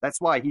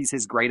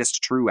his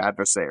greatest true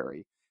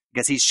adversary,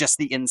 because he's just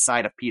the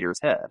inside of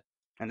Peter's head.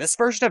 And this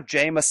version of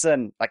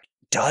Jameson,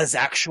 does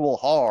actual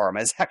harm,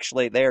 is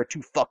actually there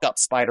to fuck up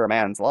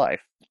Spider-Man's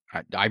life.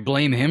 I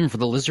blame him for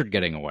the lizard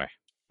getting away.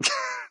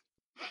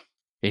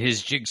 In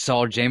his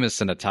Jigsaw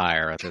Jameson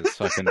attire with his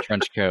fucking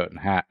trench coat and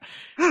hat.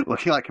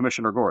 Looking like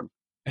Commissioner Gordon.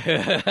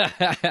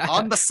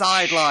 On the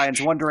sidelines,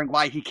 wondering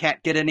why he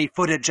can't get any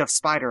footage of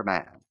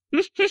Spider-Man.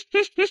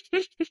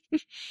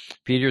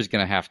 Peter's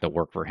gonna have to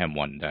work for him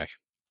one day.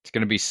 It's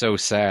gonna be so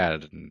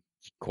sad and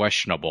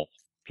questionable.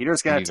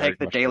 Peter's Gonna gonna be very take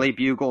the questionable. Daily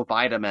Bugle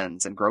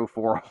vitamins and grow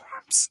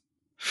forearms.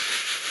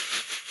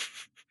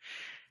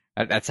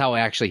 That's how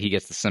actually he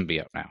gets the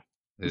symbiote now.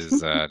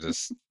 Is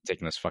just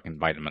taking those fucking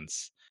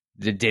vitamins.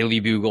 The Daily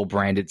Bugle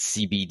branded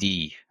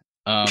CBD.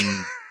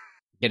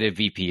 Get a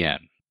VPN.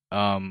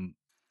 Oh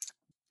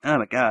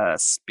my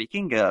god,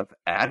 speaking of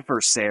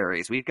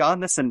adversaries, we've gone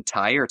this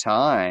entire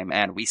time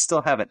and we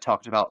still haven't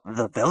talked about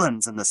the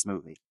villains in this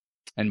movie.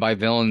 And by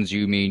villains,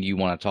 you mean you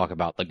want to talk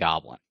about the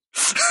Goblin.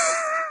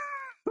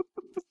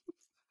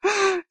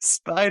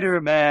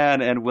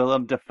 Spider-Man and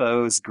Willem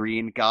Dafoe's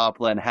Green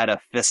Goblin had a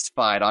fist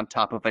fight on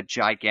top of a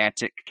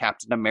gigantic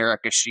Captain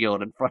America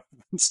shield in front of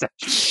the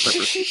Statue of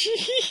Liberty.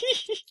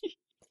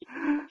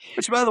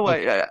 Which, by the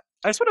way, I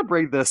just want to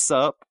bring this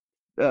up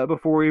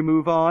before we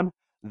move on.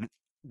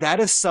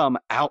 That is some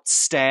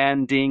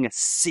outstanding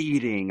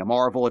seeding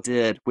Marvel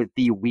did with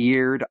the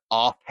weird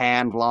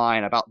offhand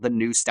line about the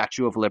new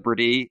Statue of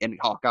Liberty in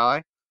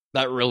Hawkeye.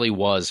 That really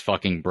was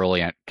fucking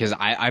brilliant, because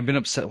I've been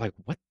upset, like,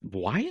 what?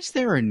 Why is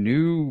there a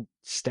new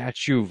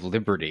Statue of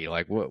Liberty?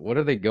 Like, what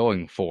are they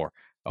going for?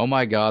 Oh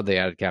my god, they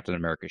added Captain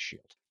America's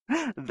shield.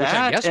 Which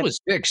I guess was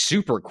fixed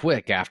super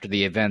quick after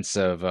the events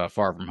of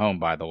Far From Home,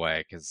 by the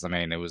way, because, I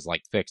mean, it was,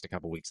 like, fixed a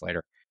couple weeks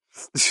later.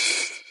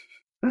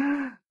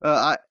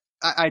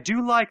 I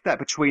do like that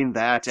between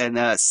that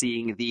and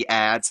seeing the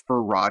ads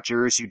for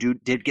Rogers, you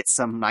did get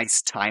some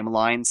nice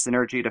timeline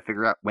synergy to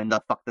figure out when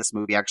the fuck this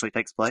movie actually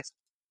takes place.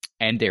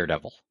 And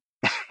Daredevil.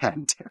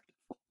 And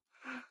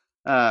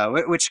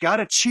Daredevil. Which got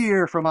a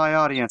cheer from my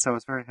audience. I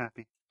was very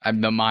happy.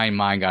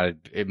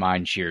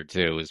 Mine cheer too.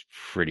 It was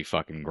pretty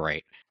fucking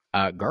great.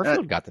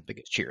 Garfield got the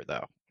biggest cheer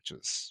though,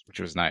 which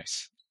was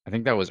nice. I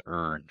think that was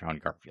earned on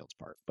Garfield's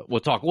part. But we'll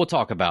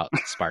talk about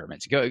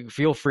Spider-Man. So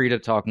feel free to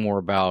talk more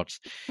about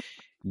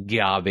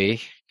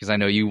Gobby, because I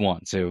know you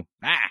want to.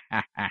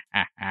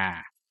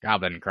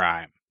 Goblin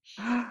crime.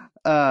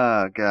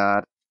 Oh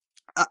god.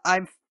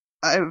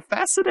 I'm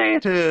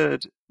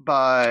fascinated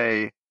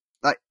by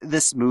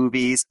this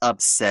movie's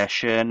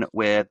obsession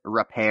with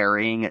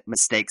repairing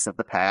mistakes of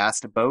the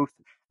past, both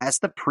as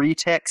the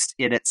pretext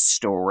in its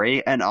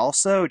story and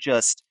also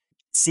just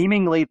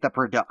seemingly the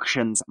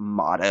production's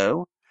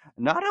motto.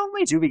 Not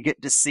only do we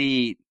get to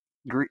see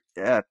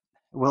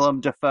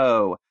Willem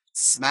Dafoe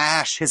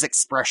smash his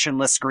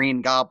expressionless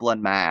Green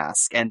Goblin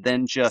mask and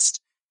then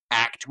just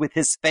act with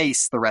his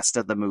face the rest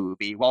of the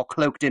movie while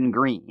cloaked in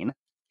green.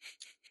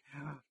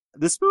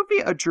 This movie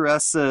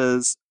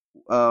addresses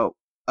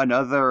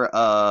another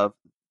of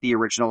the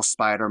original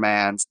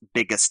Spider-Man's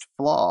biggest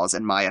flaws,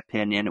 in my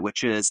opinion,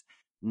 which is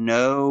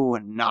no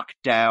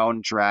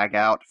knockdown,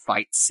 drag-out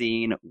fight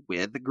scene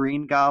with the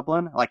Green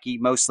Goblin. Like, he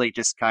mostly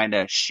just kind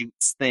of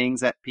shoots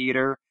things at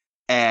Peter,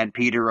 and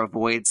Peter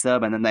avoids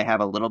them, and then they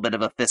have a little bit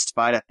of a fist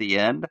fight at the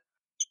end.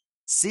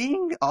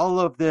 Seeing all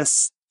of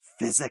this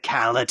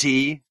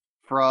physicality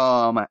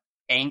from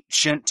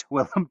ancient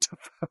Willem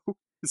Dafoe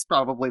is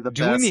probably the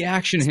best. Doing the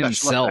action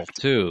himself,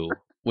 effect. too,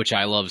 which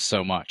I love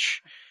so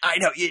much. I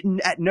know.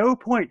 At no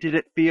point did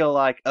it feel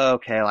like,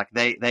 okay, like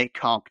they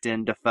conked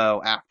in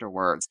Dafoe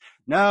afterwards.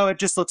 No, it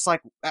just looks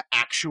like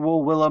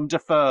actual Willem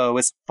Dafoe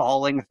is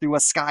falling through a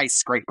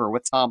skyscraper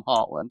with Tom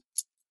Holland.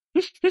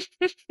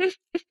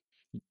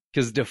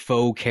 Because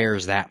Dafoe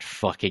cares that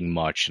fucking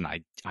much,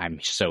 and I'm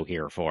so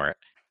here for it.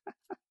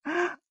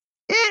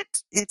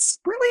 It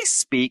really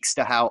speaks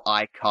to how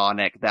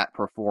iconic that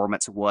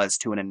performance was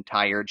to an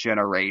entire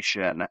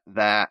generation,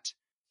 that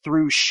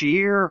through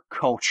sheer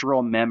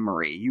cultural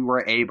memory, you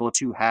were able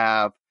to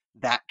have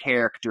that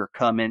character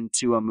come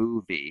into a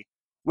movie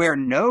where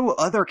no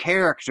other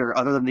character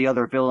other than the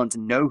other villains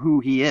know who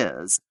he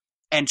is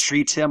and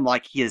treat him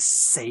like he is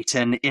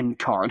Satan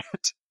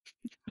incarnate.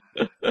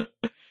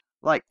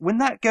 Like, when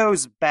that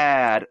goes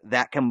bad,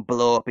 that can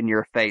blow up in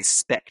your face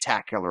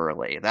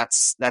spectacularly.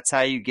 That's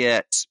how you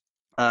get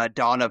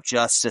Dawn of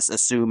Justice,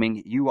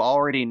 assuming you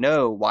already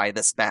know why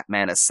this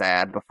Batman is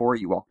sad before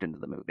you walked into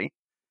the movie.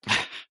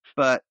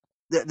 But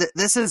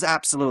this is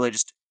absolutely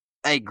just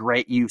a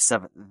great use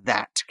of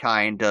that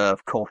kind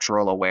of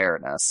cultural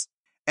awareness.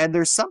 And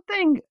there's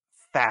something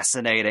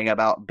fascinating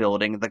about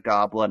building the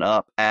Goblin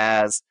up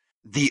as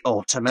the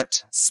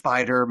ultimate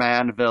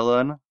Spider-Man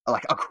villain,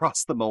 like,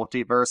 across the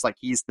multiverse. Like,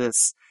 he's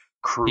this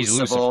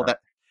crucible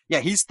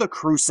he's the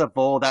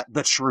crucible that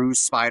the true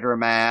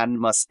Spider-Man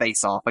must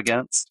face off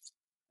against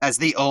as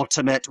the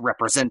ultimate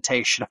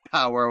representation of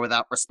power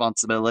without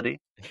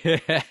responsibility.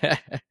 And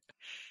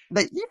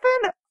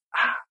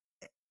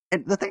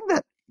the thing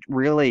that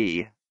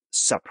really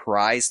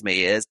surprised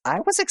me is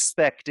I was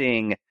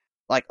expecting,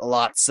 like,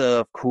 lots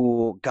of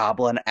cool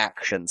Goblin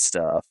action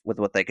stuff with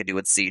what they could do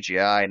with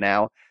CGI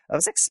now. I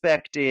was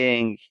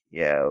expecting,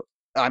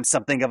 I'm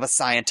something of a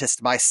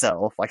scientist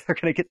myself, like, they're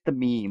going to get the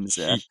memes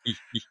in.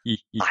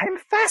 I'm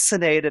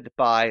fascinated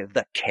by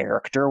the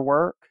character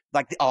work,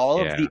 like all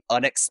of the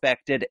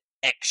unexpected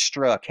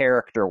extra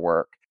character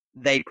work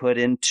they put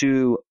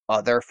into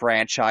other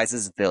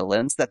franchises'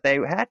 villains that they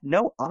had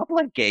no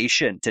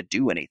obligation to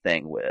do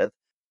anything with.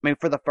 I mean,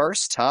 for the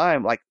first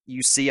time, like,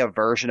 you see a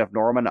version of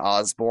Norman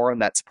Osborn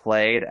that's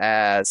played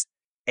as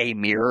a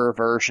mirror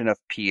version of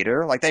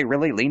Peter. Like, they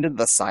really leaned into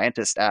the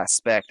scientist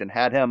aspect and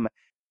had him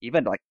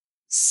even, like,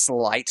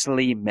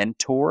 slightly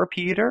mentor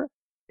Peter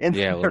in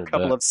Yeah, a their little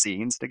couple bit. of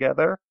scenes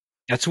together.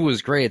 That's what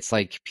was great. It's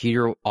like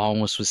Peter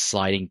almost was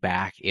sliding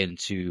back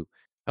into,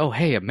 oh,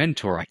 hey, a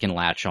mentor I can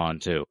latch on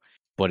to,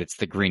 but it's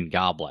the Green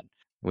Goblin,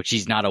 which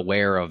he's not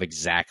aware of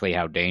exactly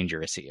how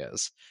dangerous he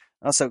is.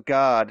 Also,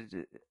 God,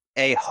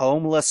 a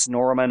homeless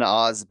Norman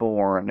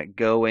Osborn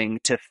going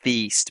to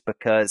feast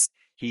because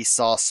he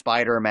saw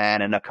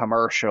Spider-Man in a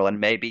commercial and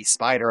maybe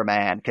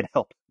Spider-Man can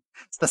help.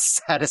 It's the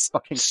saddest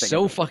fucking thing in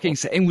So the fucking world.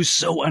 sad. It was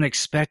so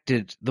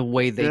unexpected the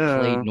way they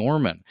played Yeah.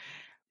 Norman.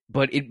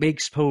 But it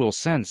makes total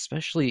sense,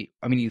 especially,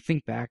 I mean, you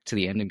think back to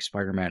the ending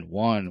Spider-Man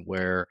 1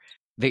 where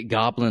the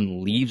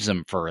Goblin leaves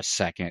him for a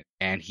second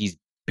and he's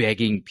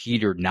begging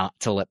Peter not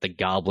to let the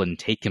Goblin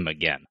take him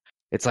again.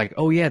 It's like,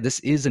 oh yeah, this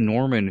is a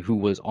Norman who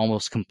was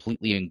almost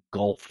completely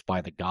engulfed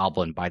by the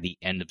Goblin by the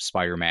end of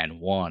Spider-Man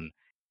 1,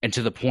 and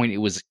to the point it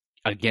was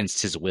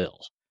against his will.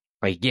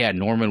 Like, yeah,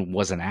 Norman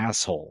was an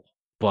asshole,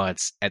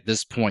 but at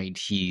this point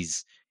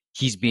he's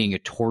being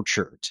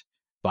tortured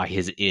by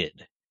his id.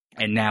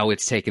 And now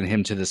it's taken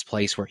him to this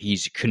place where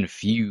he's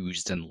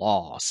confused and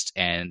lost,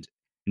 and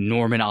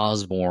Norman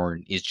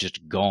Osborn is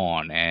just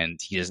gone, and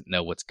he doesn't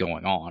know what's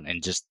going on,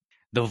 and just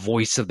the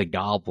voice of the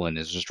Goblin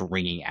is just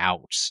ringing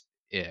out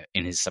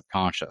in his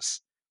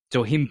subconscious.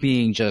 So him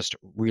being just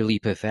really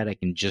pathetic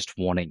and just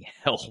wanting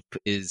help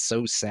is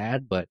so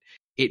sad, but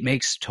it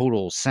makes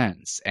total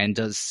sense and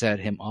does set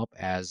him up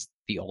as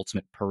the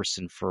ultimate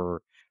person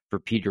for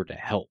Peter to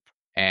help.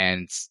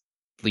 And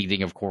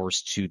leading, of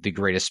course, to the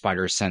greatest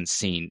spider sense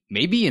scene,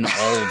 maybe in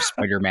all of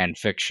Spider-Man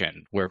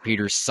fiction, where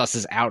Peter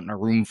susses out in a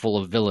room full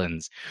of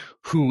villains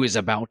who is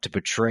about to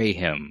betray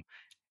him,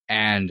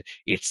 and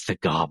it's the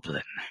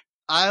Goblin.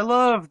 I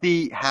love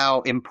the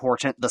how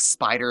important the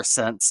spider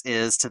sense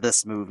is to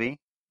this movie.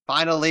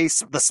 Finally,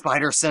 the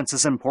spider sense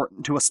is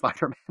important to a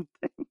Spider-Man.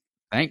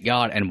 Thank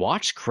God. And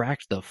Watch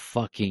cracked the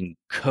fucking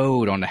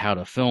code on how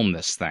to film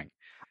this thing.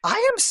 I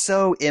am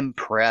so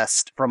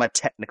impressed from a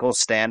technical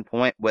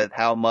standpoint with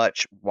how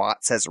much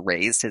Watts has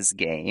raised his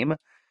game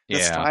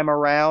this Yeah. time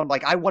around.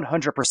 Like, I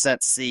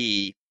 100%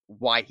 see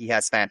why he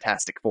has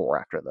Fantastic Four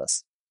after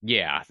this.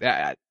 Yeah.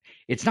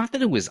 It's not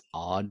that it was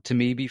odd to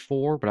me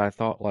before, but I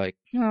thought, like,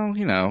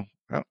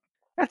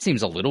 that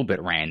seems a little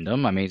bit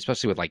random. I mean,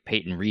 especially with, like,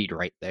 Peyton Reed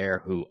right there,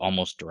 who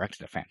almost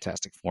directed a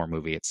Fantastic Four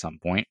movie at some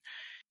point.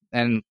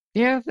 And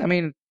yeah, I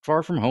mean,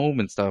 Far From Home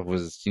and stuff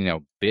was,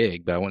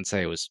 big, but I wouldn't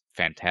say it was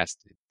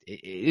fantastic.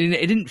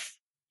 It didn't.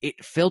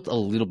 It felt a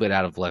little bit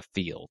out of left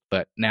field,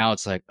 but now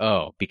it's like,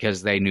 oh,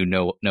 because they knew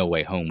No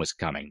Way Home was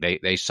coming.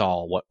 They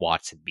saw what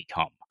Watts had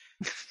become.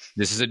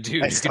 This is a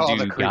dude I who saw could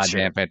the do creature.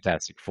 goddamn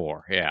Fantastic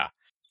Four. Yeah,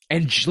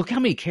 and look how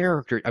many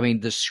characters. I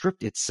mean, the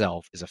script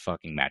itself is a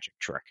fucking magic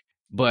trick.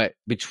 But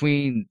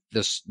between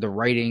the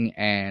writing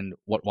and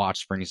what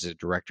Watts brings as a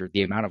director,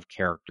 the amount of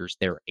characters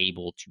they're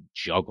able to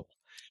juggle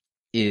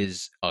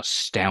is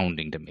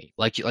astounding to me.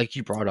 Like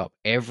you brought up,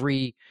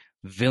 every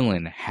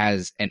villain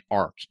has an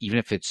arc, even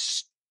if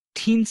it's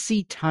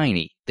teensy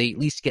tiny. They at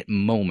least get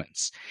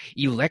moments.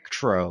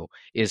 Electro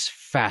is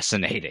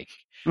fascinating.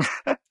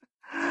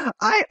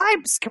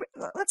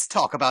 Let's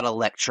talk about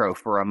Electro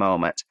for a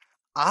moment.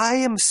 I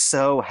am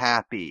so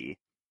happy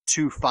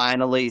to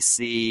finally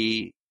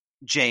see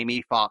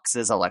Jamie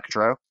Foxx's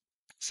Electro.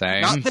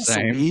 Not this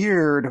Same.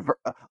 weird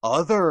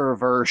other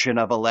version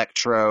of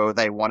Electro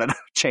they wanted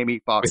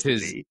Jamie Foxx to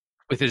be.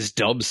 With his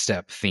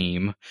dubstep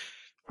theme.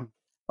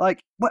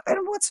 Like,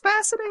 what's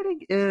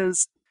fascinating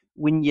is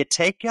when you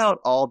take out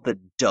all the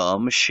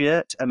dumb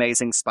shit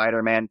Amazing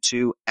Spider-Man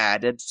 2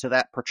 added to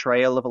that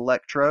portrayal of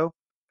Electro,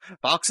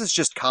 Fox is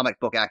just comic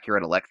book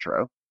accurate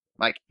Electro.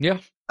 Like, Yeah.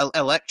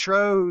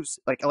 Electro's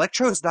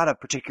not a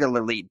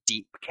particularly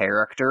deep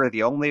character.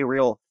 The only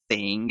real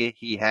thing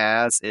he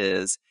has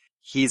is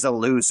he's a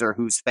loser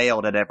who's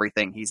failed at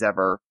everything he's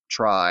ever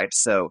tried.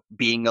 So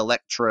being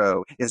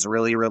Electro is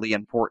really, really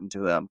important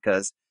to him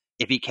because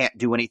if he can't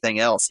do anything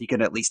else, he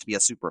can at least be a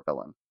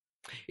supervillain.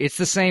 It's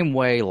the same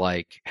way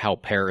like how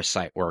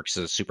Parasite works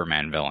as a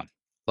Superman villain.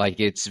 Like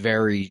it's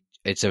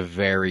a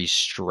very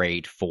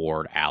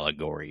straightforward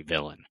allegory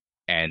villain.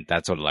 And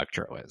that's what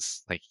Electro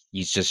is. Like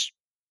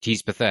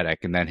he's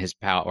pathetic, and then his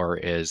power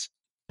is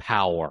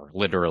power,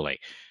 literally.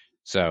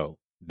 So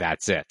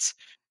that's it.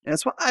 And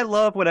it's what I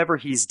love whenever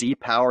he's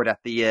depowered at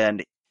the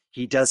end.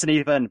 He doesn't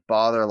even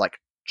bother like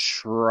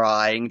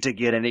trying to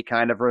get any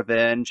kind of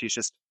revenge. He's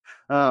just,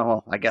 oh,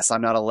 well, I guess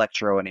I'm not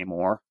Electro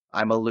anymore.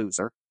 I'm a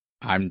loser.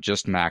 I'm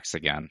just Max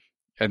again.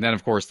 And then,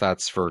 of course,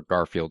 that's for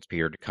Garfield's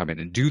Peter to come in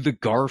and do the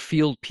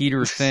Garfield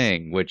Peter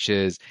thing, which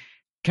is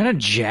kind of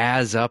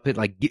jazz up it,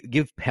 like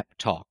give pep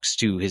talks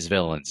to his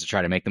villains to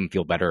try to make them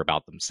feel better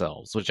about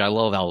themselves, which I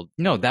love how,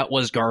 that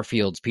was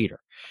Garfield's Peter.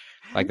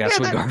 Like, that's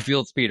what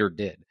Garfield's Peter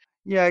did.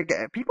 Yeah,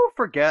 people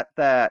forget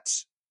that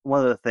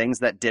one of the things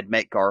that did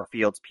make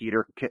Garfield's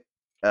Peter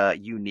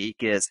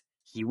unique is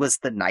he was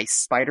the nice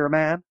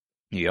Spider-Man.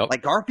 Yep.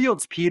 Like,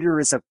 Garfield's Peter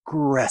is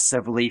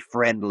aggressively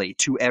friendly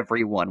to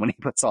everyone when he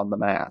puts on the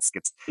mask.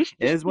 It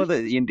is one of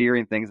the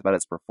endearing things about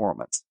his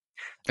performance.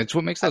 It's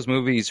what makes those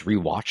movies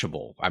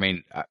rewatchable. I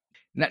mean,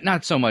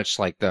 not so much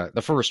like the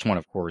first one,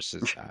 of course,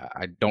 is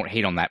I don't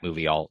hate on that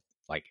movie all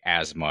like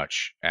as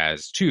much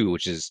as 2,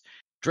 which is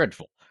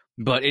dreadful.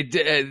 But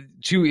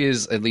 2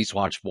 is at least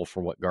watchable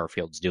for what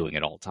Garfield's doing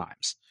at all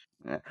times.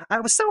 I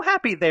was so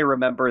happy they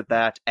remembered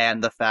that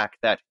and the fact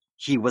that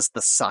he was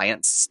the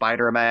science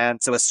Spider-Man,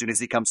 so as soon as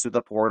he comes through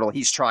the portal,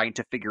 he's trying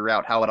to figure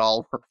out how it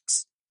all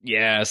works.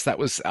 Yes, that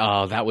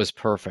was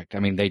perfect. I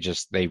mean,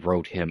 they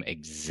wrote him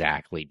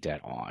exactly dead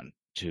on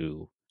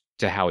to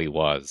how he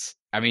was.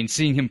 I mean,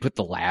 seeing him put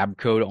the lab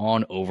coat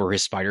on over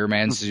his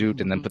Spider-Man suit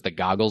and then put the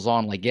goggles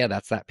on, like, yeah,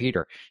 that's that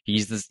Peter.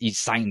 He's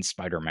science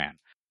Spider-Man.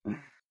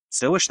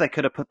 Still wish they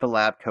could have put the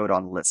lab coat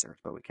on Lizard,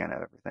 but we can't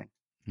have everything.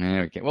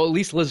 Okay. Well, at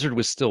least Lizard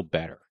was still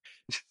better.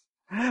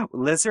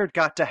 Lizard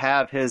got to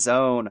have his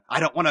own, I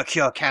don't want to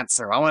cure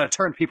cancer, I want to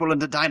turn people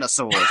into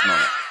dinosaurs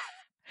moment.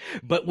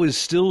 But was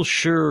still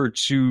sure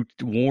to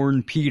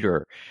warn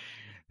Peter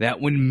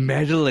that when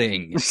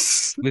meddling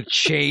with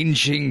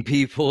changing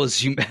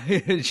people's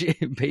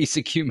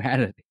basic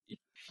humanity,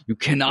 you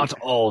cannot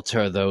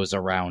alter those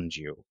around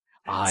you.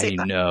 I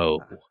know.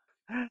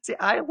 See,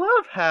 I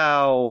love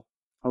how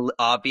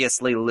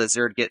obviously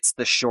Lizard gets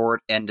the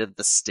short end of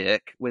the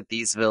stick with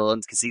these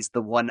villains because he's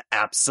the one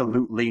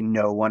absolutely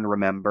no one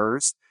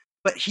remembers.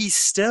 But he's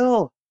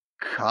still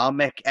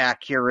comic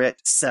accurate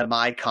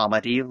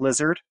semi-comedy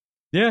Lizard.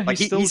 Yeah, Like,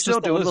 he's still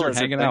doing the Lizard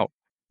hanging thing. out.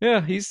 Yeah,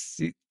 he's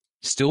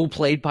still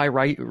played by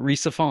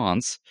Risa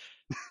Fons.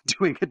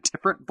 Doing a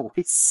different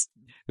voice.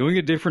 Doing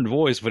a different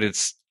voice, but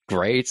it's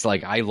great. It's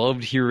like, I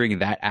loved hearing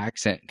that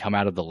accent come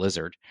out of the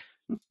Lizard.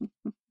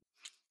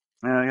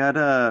 I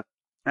got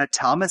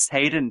Thomas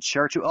Hayden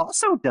Church, who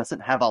also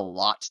doesn't have a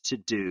lot to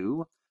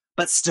do,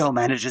 but still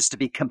manages to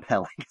be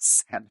compelling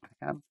as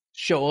Sandman.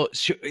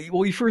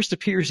 Well, he first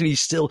appears and he's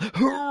still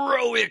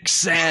heroic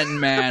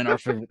Sandman, our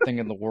favorite thing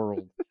in the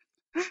world.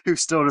 Who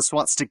still just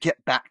wants to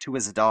get back to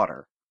his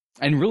daughter.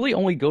 And really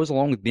only goes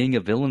along with being a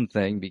villain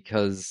thing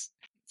because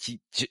he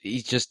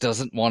just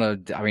doesn't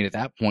want to. I mean, at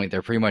that point,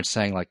 they're pretty much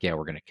saying, like, yeah,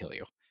 we're going to kill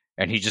you.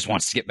 And he just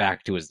wants to get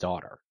back to his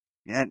daughter.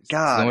 And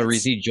God. The only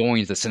reason he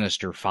joins the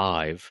Sinister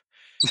Five.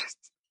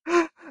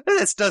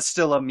 This does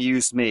still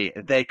amuse me.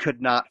 They could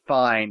not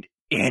find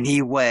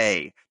any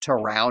way to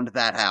round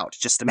that out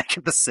just to make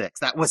it the 6.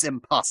 That was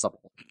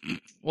impossible.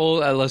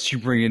 Well, unless you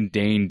bring in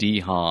Dane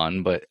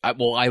DeHaan, but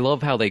I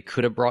love how they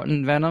could have brought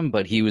in Venom,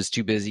 but he was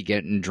too busy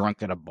getting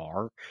drunk at a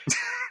bar,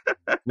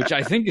 which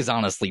I think is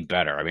honestly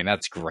better. I mean,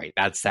 that's great.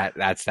 That's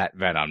that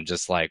Venom.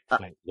 Just like,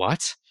 wait,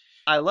 what?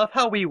 I love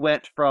how we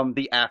went from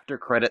the after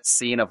credits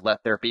scene of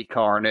Let There Be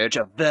Carnage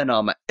of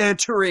Venom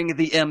entering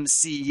the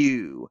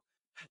MCU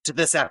to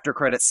this after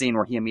credits scene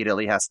where he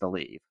immediately has to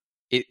leave.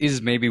 It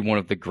is maybe one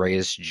of the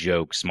greatest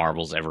jokes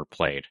Marvel's ever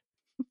played.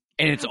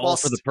 And it's all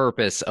for the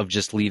purpose of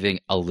just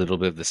leaving a little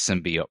bit of the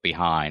symbiote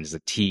behind, as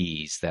a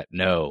tease that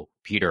no,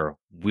 Peter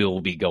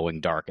will be going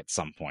dark at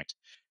some point.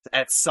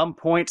 At some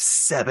point,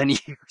 7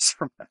 years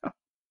from now.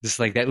 Just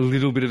like that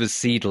little bit of a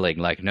seedling,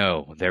 like,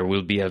 no, there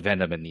will be a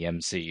Venom in the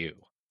MCU.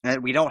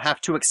 And we don't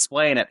have to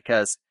explain it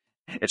because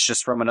it's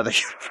just from another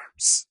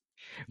universe.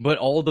 But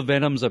all the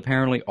Venoms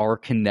apparently are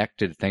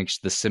connected thanks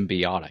to the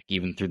symbiotic,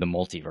 even through the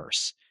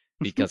multiverse,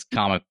 because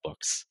comic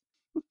books.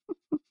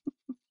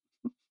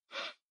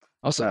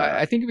 Also,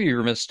 I think it'd be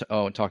remiss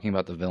talking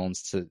about the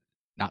villains to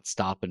not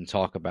stop and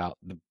talk about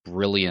the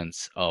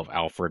brilliance of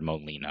Alfred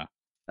Molina.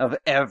 Of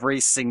every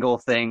single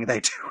thing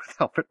they do with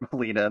Alfred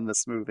Molina in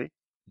this movie.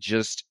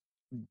 Just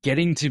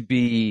getting to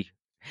be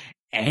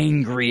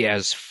angry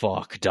as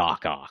fuck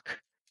Doc Ock,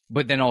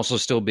 but then also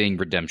still being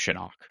Redemption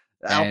Ock.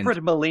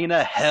 Alfred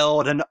Molina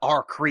held an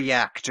arc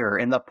reactor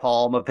in the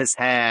palm of his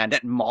hand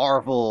and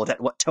marveled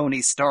at what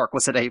Tony Stark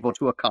was unable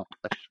to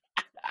accomplish.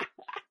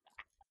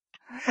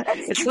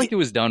 It's like it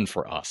was done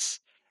for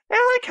us.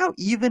 I like how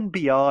even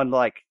beyond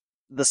like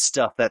the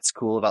stuff that's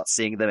cool about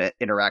seeing them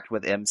interact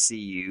with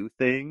MCU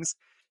things,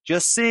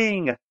 just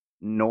seeing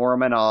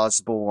Norman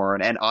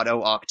Osborn and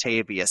Otto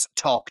Octavius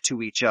talk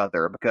to each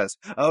other because,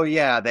 oh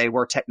yeah, they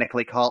were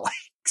technically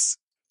colleagues.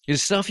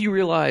 Is stuff you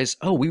realize,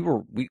 oh,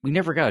 we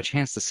never got a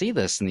chance to see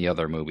this in the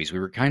other movies. We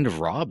were kind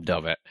of robbed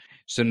of it.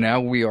 So now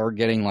we are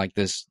getting like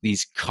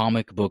these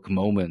comic book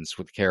moments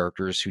with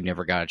characters who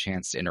never got a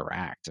chance to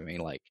interact. I mean,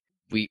 like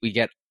we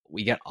get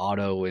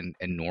Otto and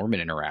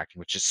Norman interacting,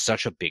 which is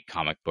such a big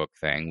comic book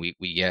thing.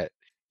 We get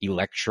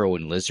Electro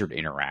and Lizard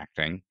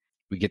interacting.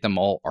 We get them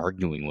all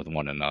arguing with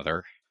one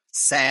another.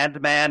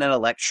 Sandman and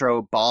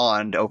Electro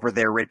bond over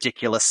their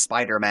ridiculous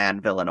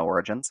Spider-Man villain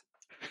origins.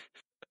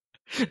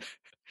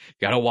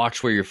 Gotta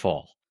watch where you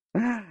fall.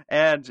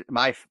 And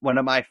one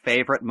of my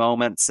favorite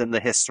moments in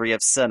the history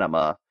of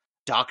cinema,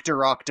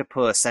 Dr.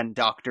 Octopus and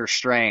Doctor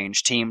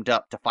Strange teamed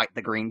up to fight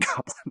the Green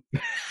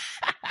Goblin.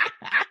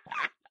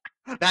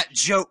 That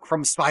joke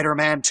from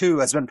Spider-Man 2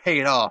 has been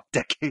paid off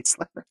decades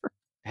later.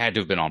 Had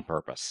to have been on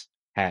purpose.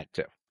 Had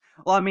to.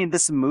 Well, I mean,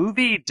 this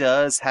movie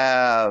does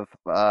have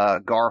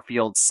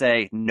Garfield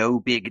say "no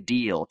big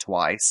deal"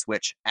 twice,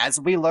 which, as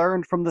we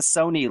learned from the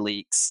Sony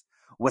leaks,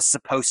 was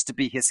supposed to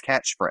be his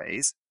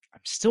catchphrase.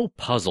 I'm still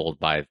puzzled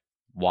by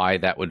why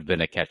that would have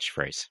been a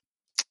catchphrase.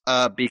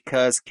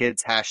 Because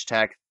kids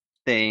hashtag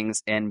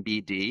things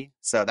NBD,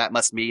 so that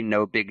must mean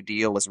 "no big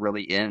deal" was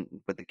really in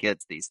with the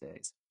kids these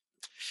days.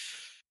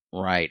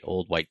 Right,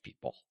 old white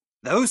people.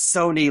 Those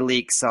Sony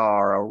leaks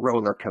are a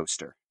roller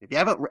coaster. If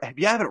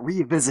you haven't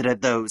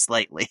revisited those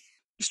lately,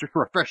 just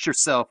refresh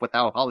yourself with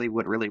how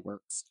Hollywood really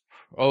works.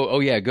 Oh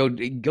yeah, go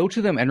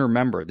to them and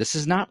remember, this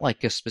is not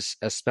like a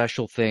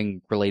special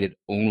thing related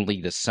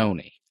only to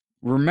Sony.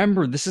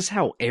 Remember, this is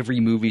how every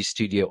movie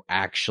studio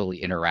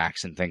actually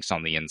interacts and thinks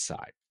on the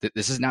inside.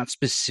 This is not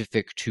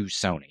specific to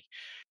Sony.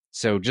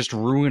 So just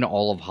ruin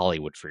all of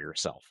Hollywood for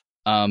yourself.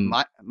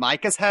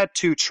 Mike has had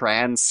to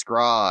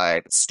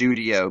transcribe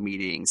studio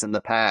meetings in the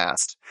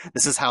past.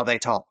 This is how they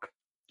talk.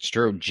 It's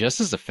true.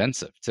 Just as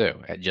offensive, too.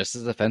 Just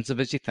as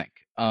offensive as you think.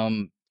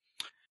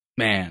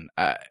 Man,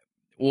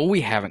 what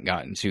we haven't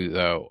gotten to,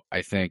 though,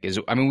 I think, is,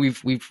 I mean,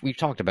 we've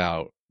talked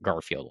about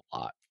Garfield a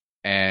lot,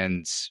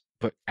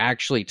 but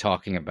actually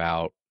talking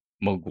about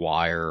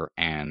Maguire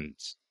and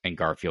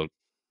Garfield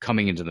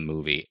coming into the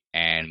movie,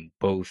 and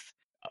both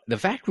the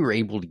fact they're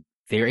able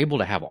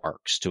to have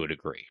arcs to a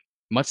degree.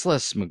 Much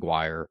less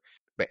Maguire,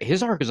 but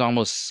his arc is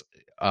almost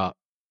a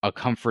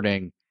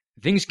comforting.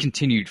 Things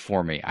continued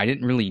for me. I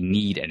didn't really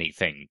need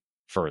anything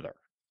further,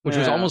 which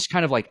was almost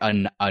kind of like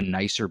a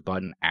nicer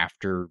button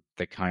after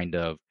the kind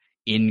of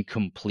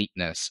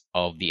incompleteness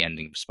of the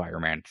ending of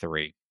Spider-Man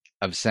 3,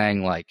 of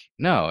saying like,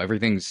 no,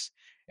 everything's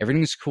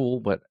cool,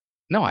 but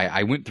no,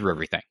 I went through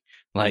everything.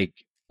 Like,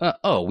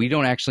 we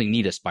don't actually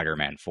need a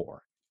Spider-Man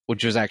 4,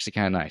 which was actually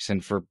kind of nice.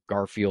 And for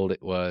Garfield,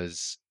 it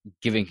was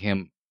giving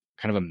him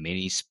kind of a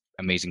mini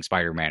Amazing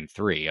Spider-Man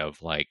 3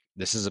 of like,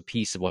 this is a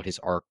piece of what his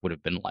arc would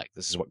have been like.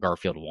 This is what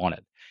Garfield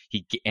wanted.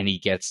 He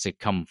gets to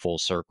come full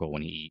circle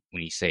when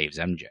he saves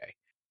MJ.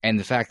 And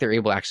the fact they're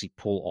able to actually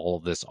pull all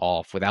of this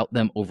off without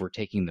them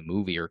overtaking the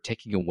movie or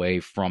taking away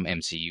from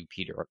MCU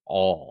Peter at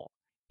all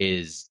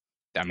is,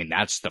 I mean,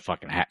 that's the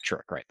fucking hat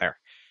trick right there.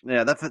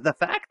 Yeah, the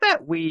fact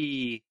that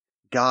we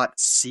got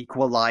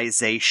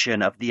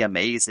sequelization of the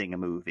Amazing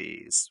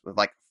movies with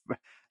like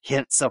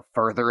hints of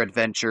further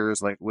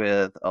adventures, like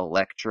with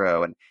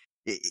Electro, and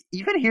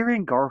even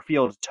hearing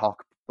Garfield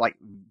talk like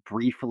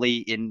briefly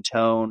in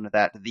tone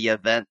that the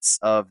events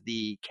of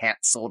the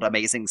canceled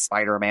Amazing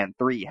Spider-Man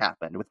 3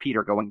 happened with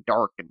Peter going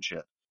dark and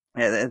shit.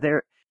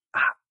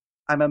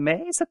 I'm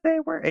amazed that they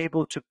were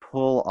able to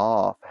pull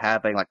off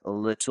having like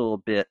little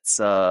bits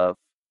of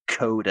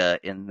coda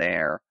in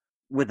there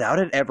without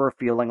it ever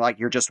feeling like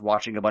you're just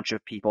watching a bunch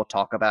of people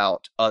talk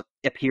about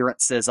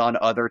appearances on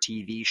other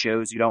TV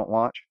shows you don't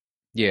watch.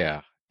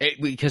 Yeah,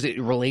 because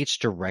it relates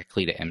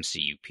directly to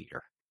MCU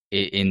Peter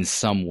in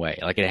some way.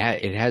 Like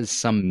it has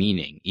some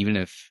meaning, even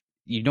if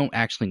you don't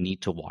actually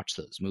need to watch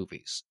those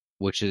movies,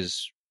 which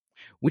is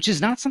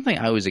not something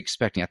I was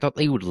expecting. I thought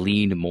they would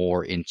lean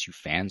more into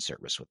fan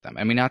service with them.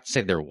 I mean, not to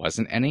say there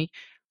wasn't any,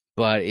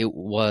 but it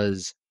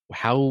was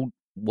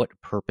what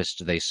purpose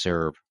do they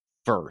serve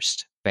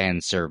first? Fan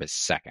service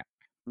second.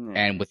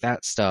 And with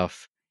that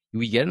stuff,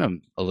 we get a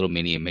little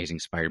mini Amazing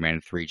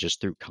Spider-Man 3 just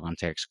through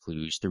context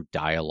clues, through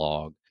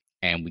dialogue,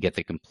 and we get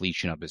the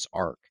completion of his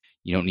arc.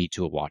 You don't need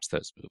to watch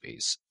those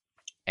movies.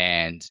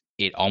 And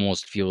it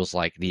almost feels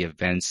like the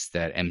events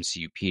that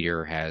MCU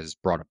Peter has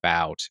brought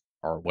about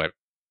are what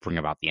bring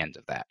about the end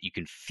of that. You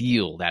can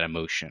feel that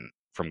emotion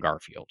from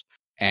Garfield.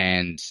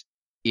 And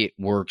it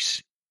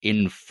works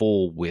in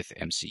full with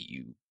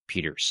MCU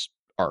Peter's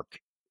arc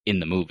in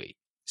the movie.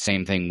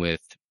 Same thing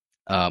with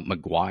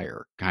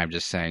Maguire, kind of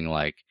just saying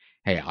like,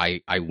 hey,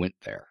 I went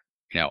there.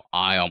 You know,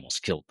 I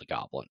almost killed the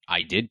Goblin.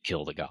 I did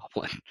kill the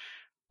Goblin.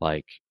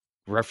 Like,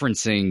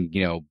 referencing,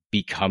 you know,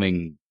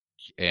 becoming,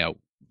 you know,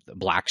 the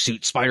black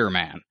suit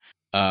Spider-Man.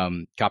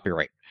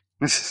 Copyright.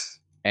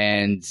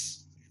 And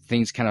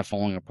things kind of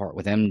falling apart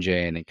with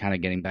MJ and then kind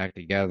of getting back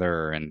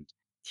together, and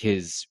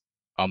his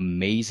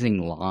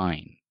amazing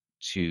line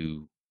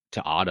to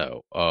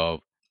Otto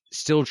of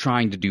still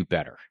trying to do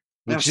better.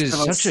 Which is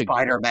such a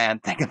Spider-Man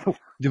thing in the world.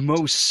 The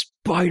most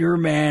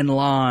Spider-Man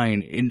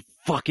line in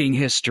fucking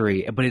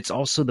history, but it's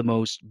also the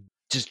most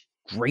just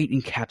great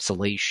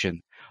encapsulation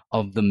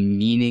of the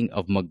meaning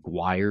of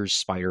Maguire's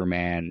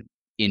Spider-Man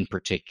in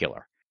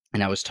particular.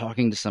 And I was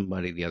talking to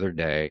somebody the other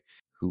day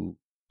who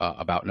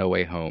about No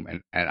Way Home,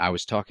 and I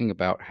was talking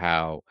about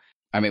how,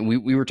 I mean,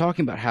 we were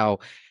talking about how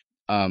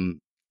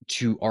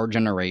to our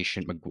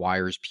generation,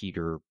 Maguire's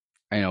Peter,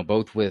 you know,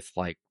 both with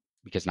like,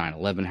 because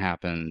 9/11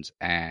 happened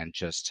and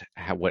just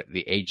what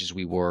the ages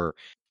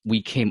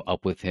we came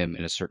up with him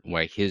in a certain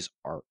way. His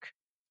arc,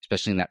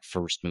 especially in that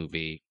first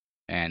movie,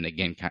 and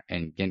again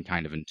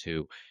kind of in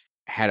 2,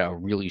 had a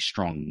really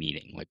strong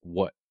meaning, like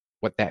what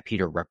that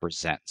Peter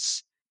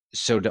represents.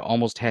 So to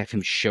almost have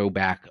him show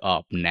back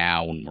up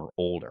now when we're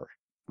older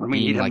When we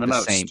being need him like the the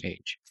most. same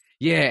age.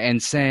 Yeah,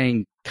 and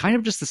saying kind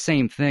of just the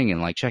same thing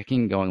and like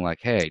checking, going like,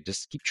 hey,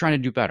 just keep trying to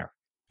do better.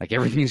 Like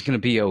everything's gonna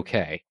be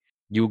okay.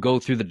 You'll go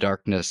through the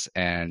darkness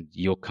and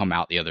you'll come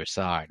out the other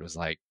side. It was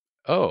like,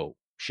 oh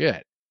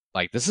shit.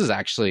 Like this is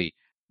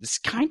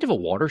kind of a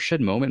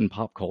watershed moment in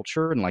pop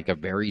culture in like a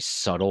very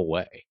subtle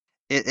way.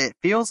 It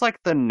feels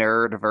like the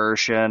nerd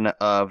version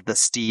of the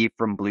Steve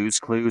from Blue's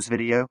Clues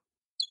video.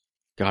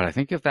 God, I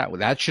think if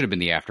that should have been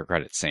the after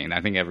credits scene.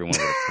 I think everyone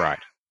would have cried.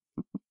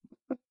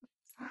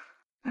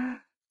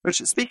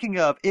 Which, speaking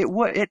of, it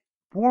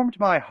warmed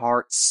my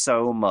heart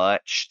so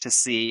much to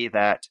see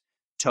that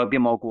Tobey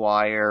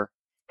Maguire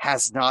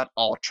has not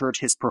altered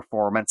his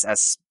performance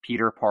as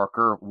Peter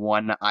Parker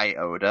one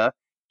iota.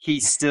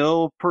 He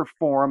still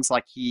performs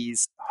like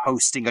he's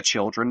hosting a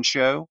children's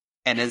show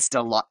and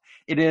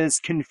it is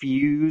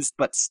confused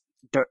but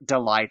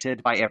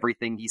delighted by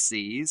everything he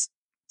sees.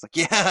 It's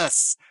like,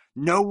 yes,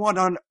 no one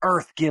on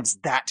Earth gives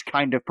that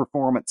kind of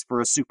performance for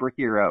a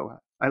superhero.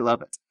 I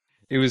love it.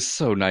 It was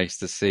so nice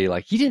to see.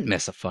 Like, he didn't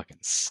miss a fucking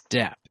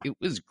step. It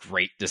was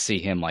great to see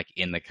him, like,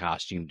 in the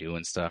costume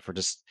doing stuff or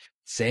just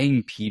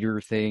saying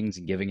Peter things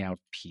and giving out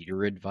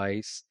Peter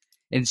advice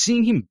and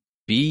seeing him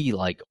be,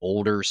 like,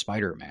 older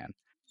Spider-Man.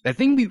 I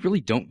think we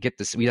really don't get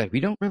to see, we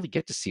don't really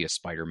get to see a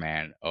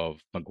Spider-Man of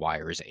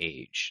Maguire's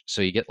age.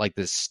 So you get, like,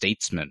 this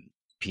statesman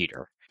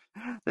Peter.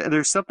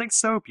 There's something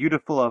so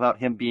beautiful about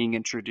him being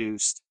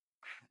introduced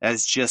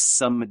as just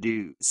some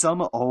dude,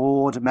 some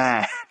old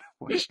man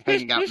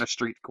hanging out in a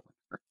street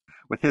corner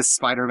with his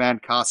Spider-Man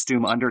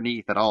costume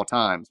underneath at all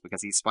times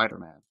because he's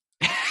Spider-Man.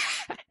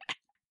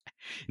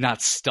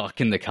 Not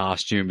stuck in the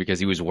costume because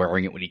he was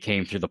wearing it when he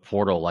came through the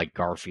portal like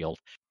Garfield.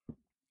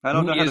 I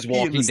don't know how is to pee in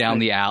walking this down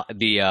thing.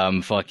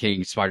 the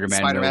fucking Spider-Man,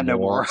 Spider-Man No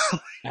More.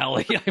 Hell,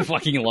 yeah, I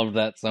fucking love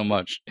that so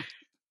much.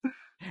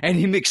 And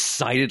him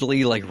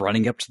excitedly like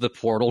running up to the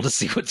portal to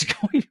see what's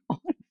going on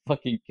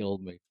fucking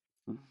killed me.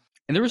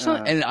 And there was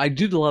and I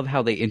do love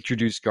how they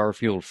introduced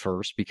Garfield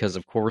first because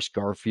of course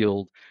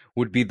Garfield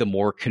would be the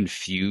more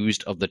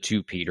confused of the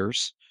two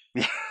Peters.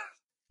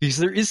 Because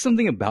there is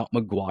something about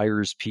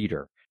Maguire's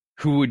Peter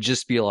who would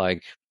just be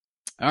like,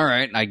 all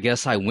right, I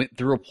guess I went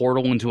through a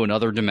portal into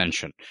another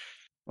dimension.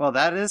 Well,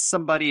 that is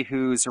somebody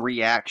whose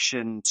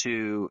reaction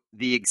to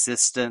the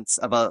existence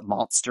of a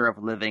monster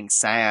of living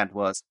sand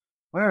was,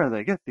 where do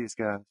they get these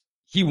guys?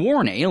 He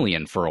wore an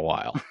alien for a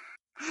while.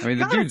 I mean,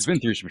 the dude's been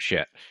through some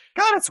shit.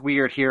 God, it's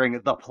weird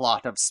hearing the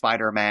plot of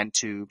Spider-Man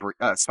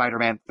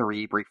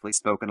 3 briefly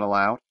spoken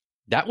aloud.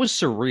 That was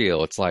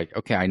surreal. It's like,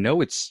 okay, I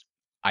know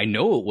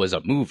it was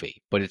a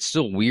movie, but it's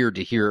still weird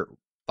to hear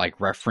like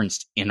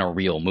referenced in a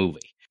real movie.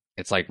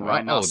 It's like, they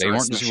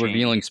weren't just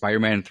revealing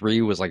Spider-Man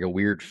 3 was like a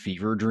weird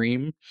fever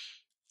dream.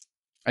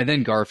 And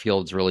then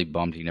Garfield's really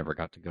bummed he never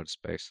got to go to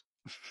space.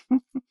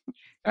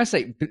 I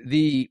say,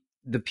 the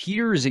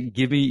Peters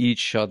giving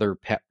each other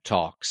pep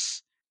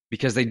talks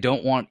because they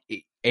don't want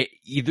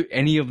either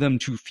any of them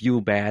to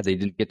feel bad. They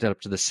didn't get up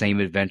to the same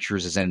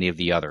adventures as any of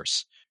the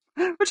others.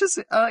 Which is,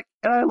 and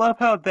I love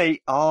how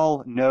they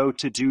all know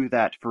to do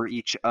that for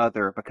each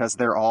other because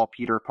they're all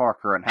Peter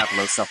Parker and have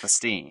low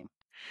self-esteem.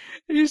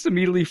 They just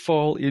immediately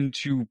fall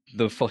into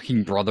the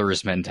fucking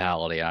brothers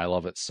mentality. I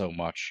love it so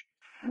much.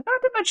 Not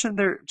to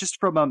mention, just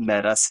from a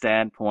meta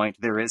standpoint,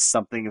 there is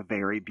something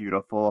very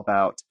beautiful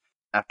about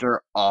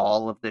after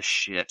all of the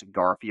shit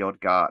Garfield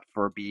got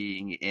for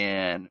being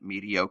in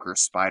mediocre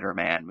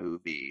Spider-Man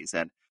movies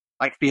and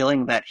like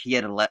feeling that he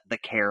had let the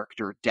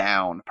character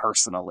down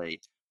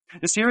personally.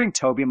 Just hearing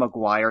Tobey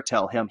Maguire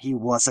tell him he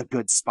was a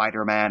good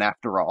Spider-Man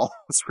after all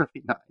was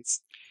really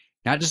nice.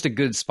 Not just a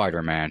good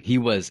Spider-Man, he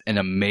was an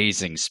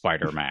amazing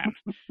Spider-Man.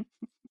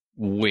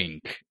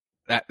 Wink.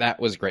 That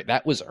was great.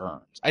 That was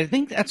earned. I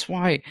think that's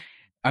why,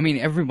 I mean,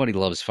 everybody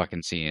loves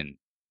fucking seeing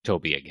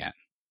Tobey again.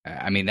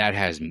 I mean, that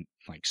has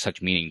like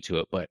such meaning to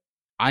it, but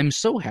I'm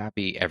so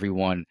happy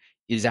everyone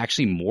is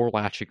actually more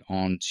latching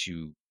on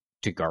to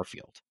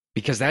Garfield.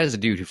 Because that is a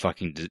dude who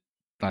fucking,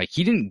 like,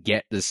 he didn't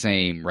get the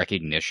same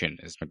recognition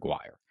as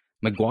Maguire.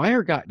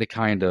 Maguire got the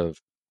kind of,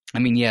 I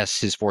mean,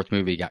 yes, his fourth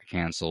movie got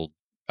canceled.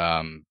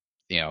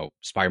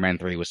 Spider-Man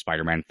 3 was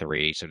Spider-Man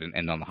 3, so it didn't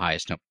end on the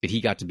highest note. But he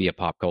got to be a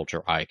pop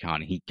culture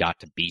icon. He got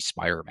to be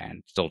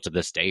Spider-Man, still to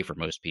this day for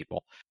most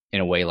people,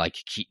 in a way like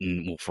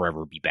Keaton will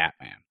forever be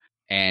Batman.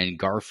 And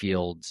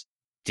Garfield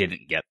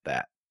didn't get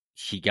that.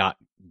 He got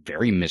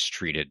very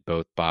mistreated,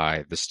 both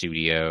by the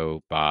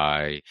studio,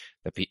 by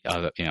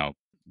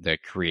the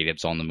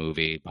creatives on the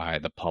movie, by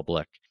the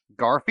public.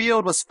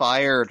 Garfield was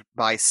fired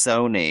by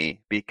Sony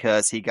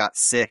because he got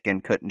sick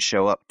and couldn't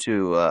show up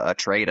to a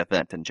trade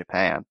event in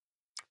Japan.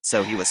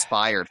 So he was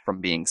fired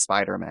from being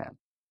Spider-Man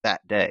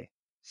that day.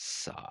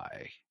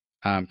 Sigh.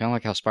 Kind of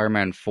like how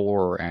Spider-Man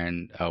 4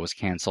 was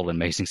canceled and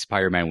Amazing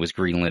Spider-Man was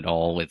greenlit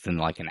all within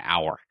like an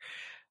hour.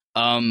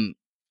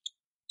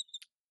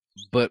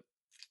 But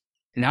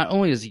not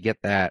only does he get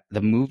that,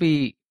 the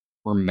movie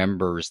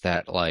remembers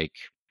that like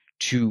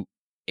to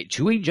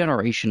a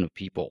generation of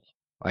people,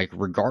 like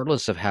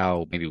regardless of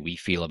how maybe we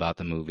feel about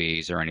the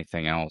movies or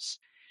anything else,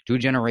 to a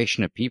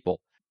generation of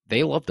people,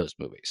 they loved those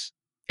movies,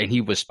 and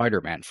he was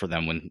Spider-Man for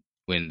them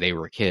when they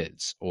were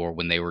kids or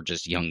when they were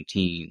just young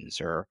teens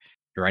or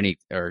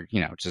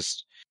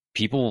just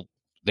people.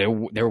 There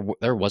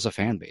was a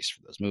fan base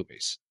for those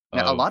movies.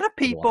 Now, a lot of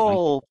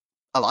people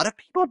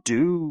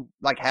do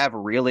like have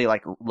really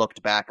like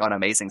looked back on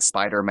Amazing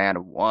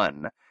Spider-Man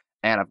 1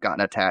 and have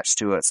gotten attached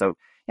to it. So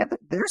yeah,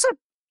 there's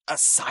a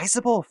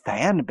sizable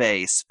fan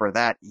base for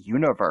that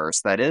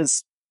universe that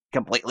is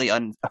completely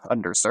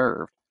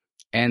underserved.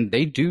 And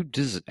they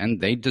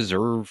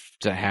deserve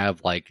to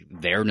have like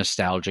their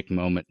nostalgic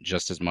moment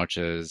just as much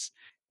as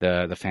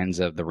the fans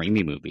of the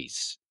Raimi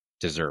movies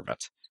deserve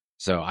it.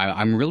 So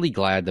I'm really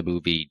glad the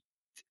movie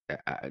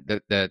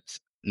that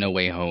No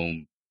Way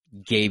Home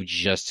gave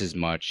just as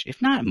much,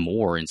 if not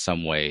more, in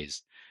some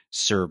ways,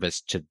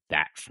 service to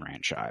that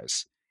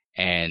franchise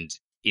and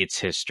its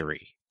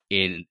history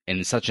in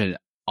such an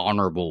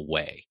honorable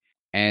way.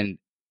 And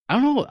I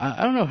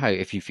don't know how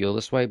if you feel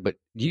this way, but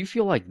do you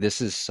feel like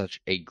this is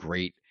such a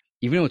great,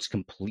 even though it's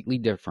completely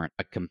different,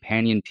 a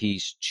companion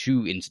piece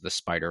to Into the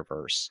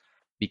Spider-Verse,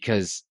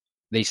 because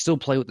they still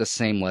play with the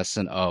same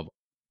lesson of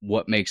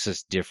what makes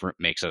us different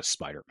makes us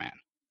Spider-Man.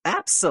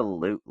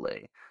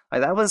 Absolutely.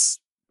 Like that was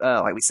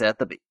like we said at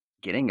the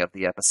beginning of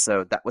the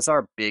episode, that was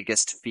our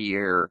biggest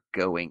fear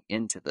going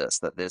into this,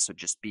 that this would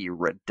just be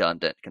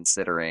redundant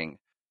considering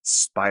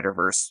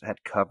Spider-Verse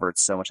had covered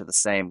so much of the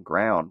same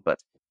ground. But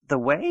the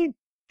way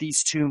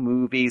these two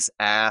movies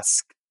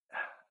ask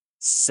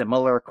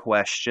similar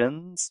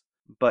questions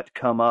but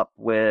come up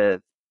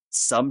with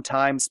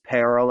sometimes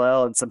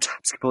parallel and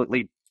sometimes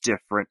completely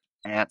different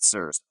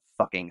answers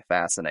fucking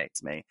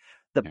fascinates me.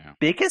 The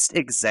biggest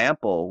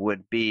example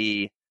would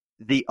be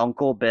the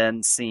Uncle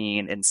Ben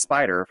scene in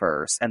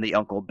Spider-Verse and the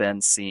Uncle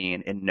Ben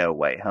scene in No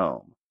Way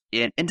Home.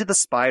 In Into the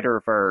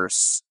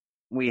Spider-Verse,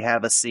 we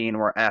have a scene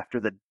where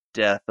after the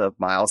death of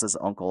Miles'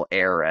 uncle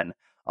Aaron,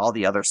 all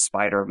the other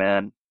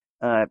Spider-Men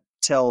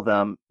tell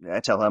him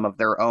of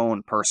their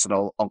own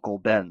personal Uncle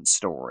Ben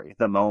story,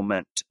 the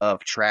moment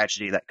of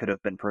tragedy that could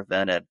have been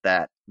prevented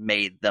that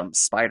made them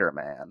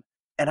Spider-Man.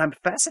 And I'm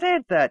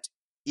fascinated that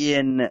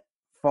in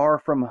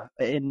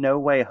No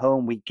Way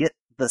Home, we get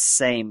the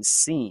same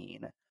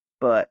scene,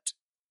 but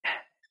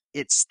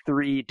it's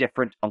three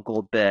different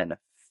Uncle Ben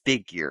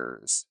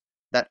figures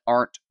that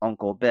aren't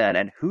Uncle Ben,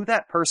 and who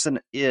that person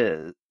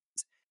is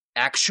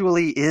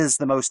actually is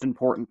the most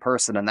important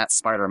person in that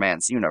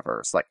Spider-Man's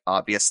universe. Like,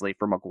 obviously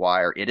for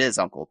Maguire, it is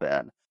Uncle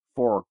Ben.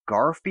 For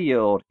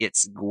Garfield,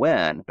 it's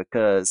Gwen,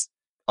 because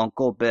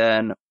Uncle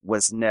Ben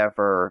was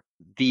never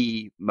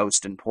the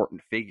most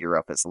important figure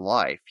of his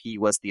life. He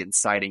was the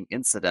inciting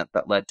incident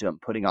that led to him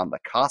putting on the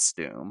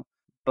costume,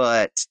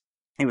 but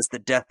it was the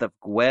death of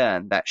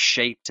Gwen that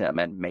shaped him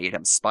and made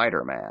him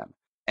Spider-Man.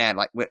 And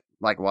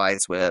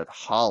likewise with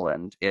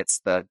Holland, it's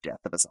the death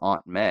of his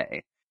Aunt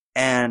May.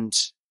 And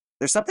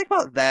there's something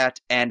about that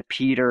and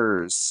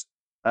Peter's,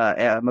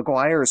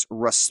 Maguire's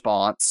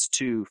response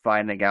to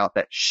finding out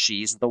that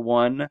she's the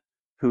one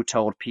who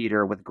told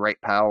Peter, with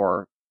great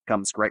power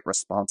comes great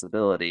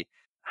responsibility.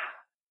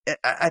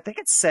 I think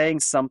it's saying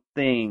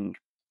something.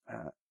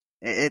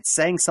 It's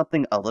saying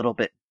something a little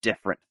bit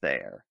different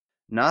there.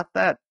 Not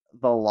that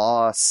the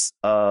loss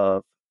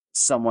of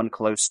someone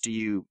close to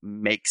you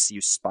makes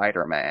you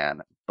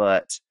Spider-Man,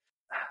 but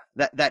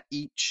that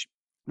each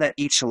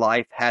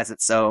life has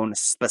its own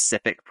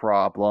specific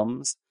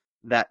problems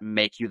that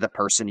make you the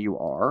person you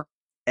are,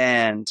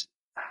 and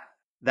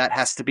that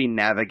has to be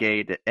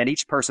navigated, and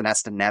each person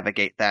has to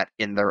navigate that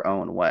in their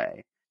own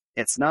way.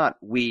 It's not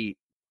we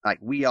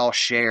all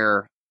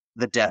share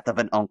the death of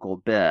an Uncle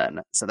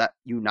Ben, so that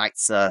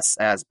unites us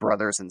as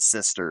brothers and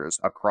sisters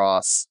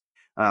across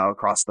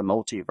the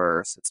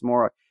multiverse. It's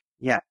more,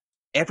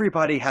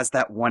 everybody has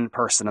that one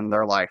person in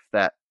their life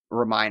that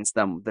reminds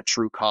them the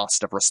true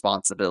cost of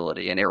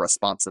responsibility and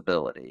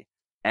irresponsibility,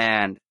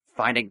 and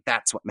finding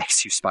that's what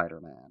makes you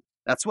Spider-Man.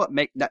 That's what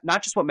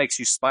not just what makes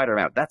you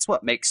Spider-Man. That's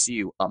what makes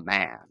you a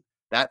man.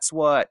 That's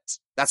where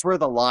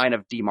the line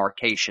of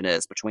demarcation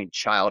is between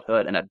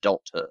childhood and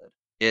adulthood,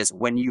 is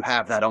when you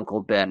have that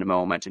Uncle Ben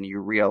moment and you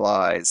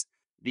realize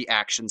the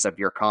actions of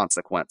your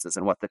consequences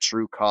and what the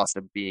true cost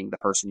of being the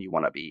person you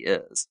want to be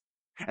is.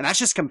 And that's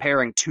just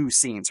comparing two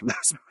scenes from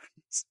those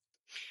movies.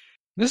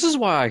 This is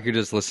why I could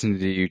just listen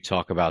to you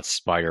talk about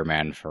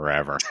Spider-Man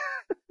forever.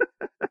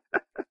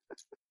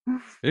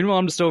 Meanwhile,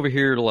 I'm just over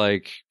here,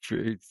 like,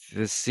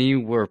 the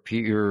scene where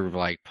Peter,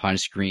 like,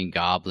 punched Green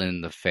Goblin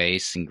in the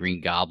face, and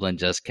Green Goblin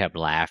just kept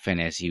laughing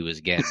as he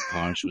was getting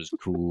punched was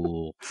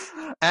cool.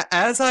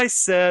 As I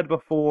said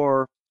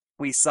before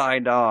we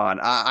signed on,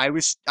 I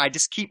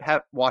just keep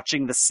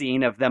watching the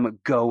scene of them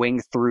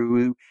going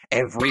through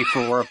every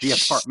floor of the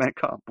apartment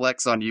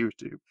complex on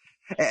YouTube.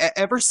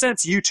 Ever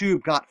since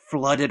YouTube got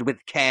flooded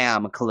with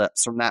cam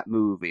clips from that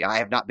movie, I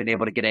have not been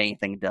able to get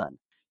anything done.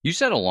 You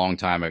said a long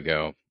time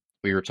ago,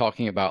 we were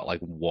talking about like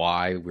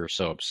why we're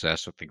so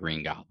obsessed with the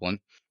Green Goblin,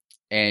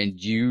 and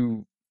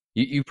you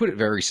put it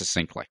very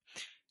succinctly,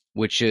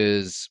 which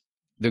is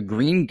the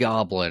Green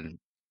Goblin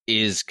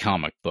is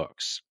comic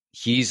books.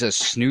 He's a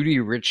snooty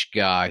rich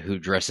guy who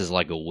dresses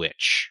like a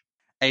witch.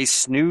 A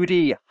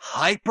snooty,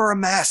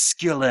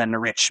 hyper-masculine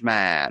rich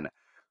man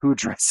who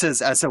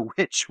dresses as a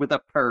witch with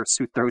a purse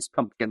who throws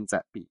pumpkins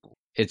at people.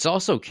 It's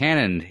also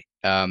canon,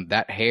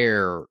 that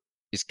hair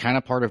is kind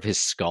of part of his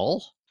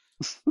skull.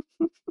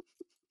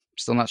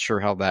 Still not sure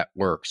how that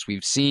works.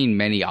 We've seen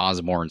many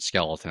Osborn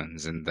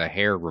skeletons, and the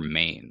hair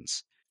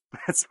remains.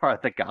 That's part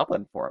of the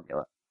goblin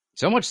formula.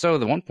 So much so,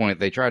 at one point,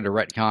 they tried to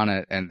retcon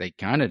it, and they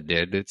kind of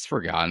did. It's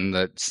forgotten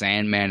that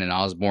Sandman and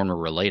Osborn were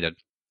related.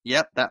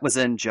 Yep, that was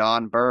in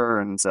John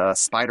Byrne's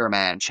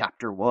Spider-Man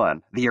Chapter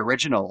 1, the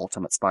original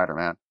Ultimate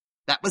Spider-Man.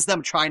 That was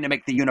them trying to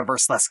make the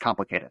universe less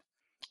complicated.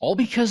 All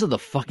because of the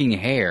fucking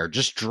hair.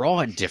 Just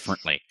draw it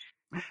differently.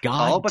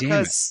 God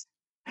damn it.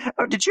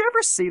 Oh, did you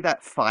ever see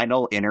that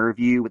final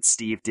interview with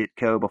Steve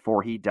Ditko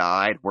before he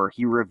died, where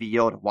he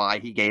revealed why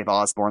he gave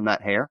Osborn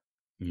that hair?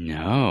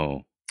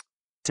 No.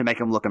 To make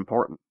him look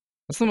important.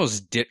 That's the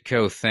most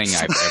Ditko thing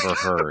I've ever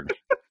heard.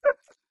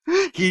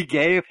 He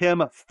gave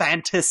him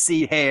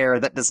fantasy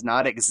hair that does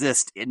not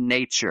exist in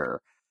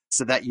nature,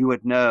 so that you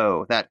would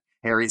know that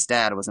Harry's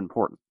dad was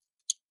important.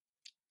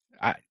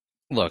 I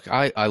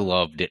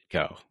love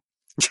Ditko.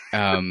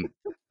 No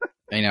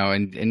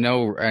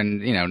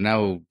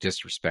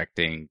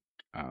disrespecting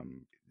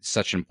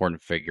such an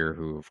important figure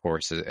who, of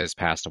course, has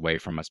passed away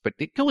from us. But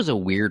Ditko is a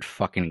weird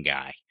fucking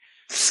guy.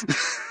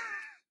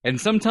 And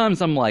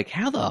sometimes I'm like,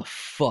 how the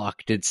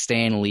fuck did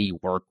Stan Lee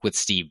work with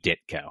Steve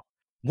Ditko?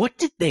 What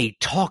did they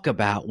talk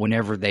about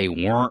whenever they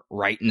weren't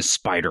writing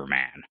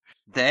Spider-Man?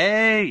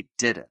 They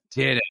didn't.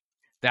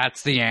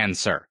 That's the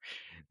answer.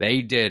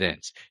 They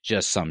didn't.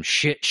 Just some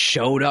shit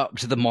showed up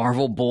to the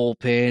Marvel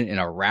bullpen in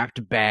a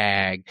wrapped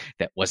bag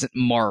that wasn't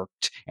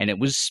marked, and it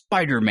was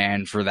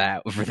Spider-Man for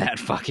that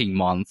fucking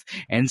month,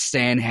 and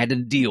Stan had to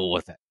deal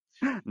with it.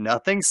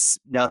 Nothing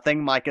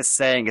Mike is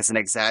saying is an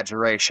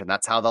exaggeration.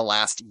 That's how the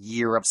last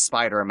year of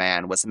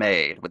Spider-Man was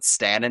made, with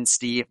Stan and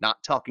Steve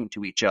not talking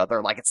to each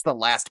other like it's the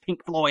last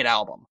Pink Floyd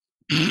album.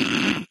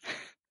 So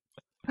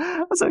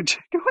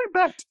going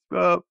back to,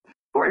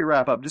 before we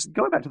wrap up, just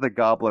going back to the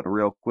Goblin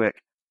real quick,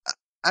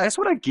 I just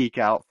want to geek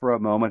out for a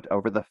moment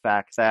over the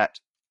fact that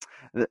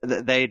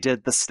they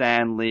did the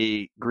Stan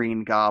Lee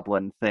Green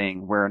Goblin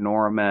thing where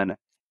Norman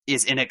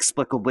is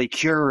inexplicably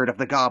cured of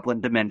the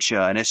goblin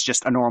dementia and is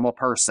just a normal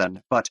person,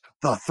 but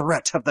the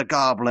threat of the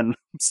goblin,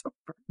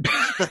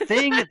 the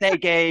thing that they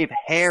gave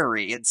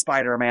Harry in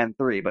Spider-Man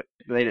 3, but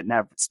they didn't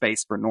have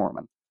space for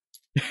Norman.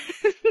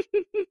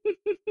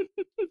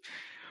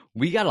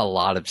 We got a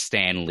lot of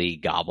Stan Lee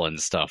Goblin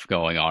stuff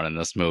going on in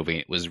this movie.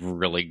 It was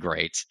really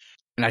great.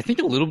 And I think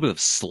a little bit of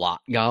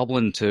Slot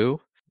Goblin,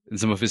 too, in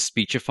some of his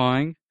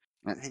speechifying.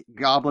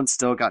 Goblin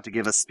still got to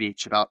give a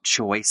speech about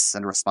choice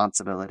and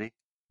responsibility.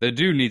 The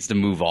dude needs to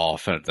move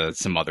off into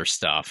some other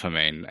stuff.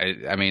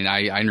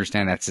 I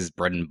understand that's his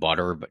bread and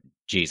butter, but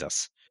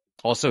Jesus.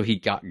 Also, he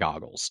got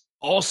goggles.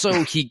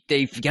 Also,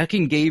 they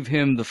fucking gave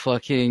him the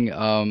fucking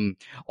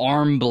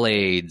arm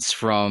blades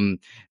from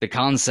the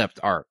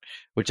concept art,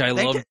 which I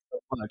love so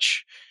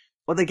much.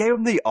 Well, they gave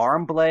him the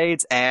arm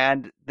blades,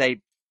 and they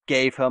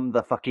gave him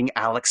the fucking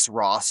Alex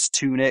Ross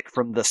tunic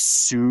from the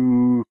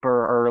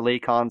super early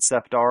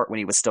concept art when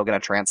he was still going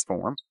to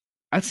transform.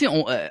 That's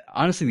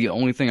honestly the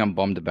only thing I'm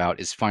bummed about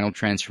is Final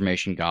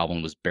Transformation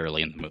Goblin was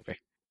barely in the movie.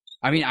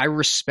 I mean, I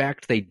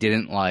respect they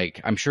didn't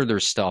I'm sure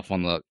there's stuff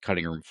on the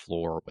cutting room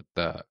floor with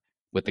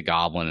the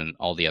Goblin and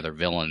all the other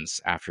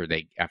villains after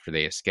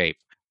they escape.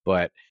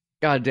 But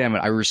god damn it,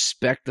 I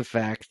respect the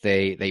fact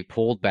they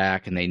pulled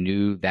back and they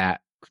knew that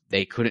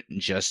they couldn't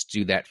just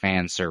do that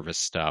fan service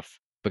stuff.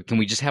 But can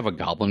we just have a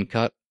Goblin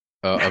cut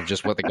of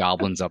just what the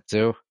Goblin's up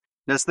to?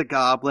 Just the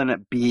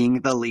Goblin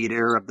being the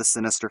leader of the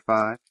Sinister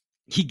Five.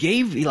 He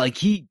gave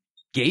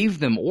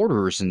them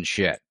orders and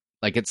shit.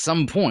 Like at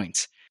some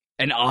point,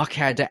 and Ock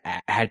had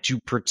to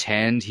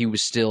pretend he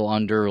was still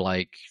under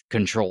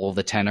control of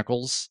the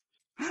tentacles.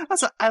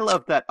 I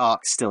love that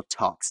Ock still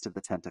talks to the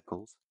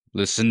tentacles.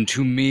 Listen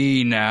to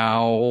me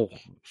now.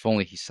 If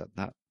only he said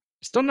that.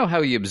 I still don't know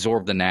how he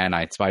absorbed the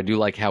nanites, but I do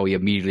like how he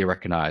immediately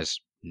recognized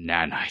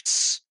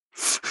nanites.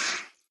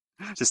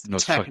 Just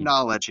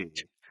technology.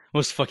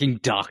 Most fucking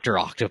Dr.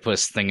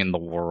 Octopus thing in the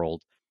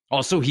world.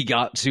 Also, he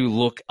got to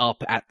look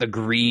up at the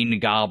Green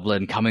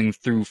Goblin coming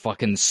through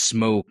fucking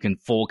smoke in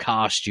full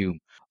costume.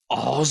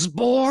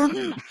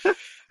 Osborn?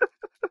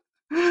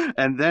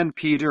 And then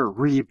Peter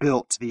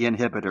rebuilt the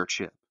inhibitor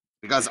chip,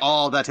 because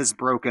all that is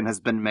broken has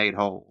been made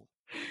whole.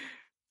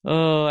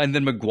 Oh, and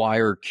then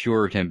Maguire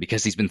cured him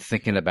because he's been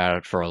thinking about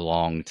it for a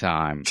long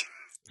time.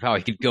 How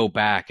he could go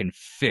back and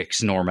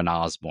fix Norman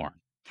Osborn.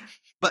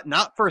 But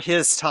not for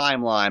his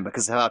timeline,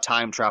 because of how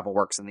time travel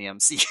works in the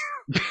MCU.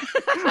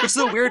 Which is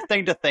a weird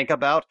thing to think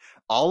about.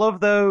 All of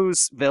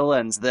those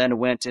villains then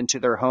went into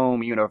their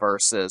home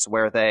universes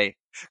where they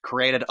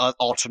created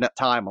alternate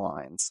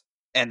timelines.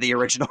 And the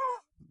original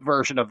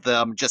version of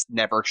them just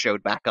never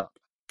showed back up.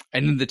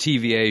 And then the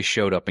TVA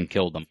showed up and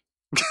killed them.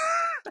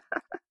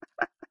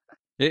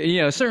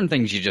 Certain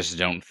things you just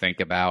don't think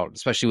about,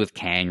 especially with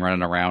Kang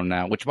running around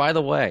now. Which, by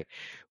the way,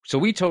 So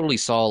we totally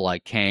saw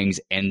like Kang's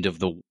end of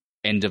the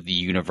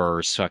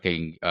universe,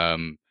 fucking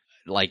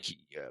like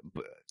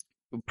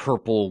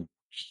purple,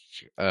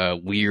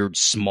 weird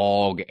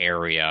smog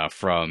area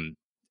from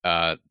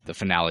the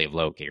finale of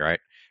Loki, right?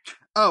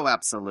 Oh,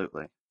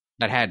 absolutely.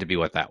 That had to be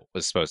what that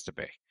was supposed to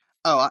be.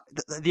 Oh,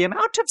 the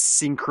amount of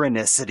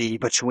synchronicity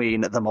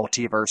between the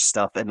multiverse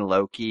stuff and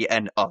Loki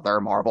and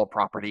other Marvel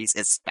properties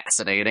is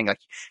fascinating.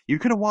 Like, you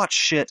can watch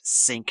shit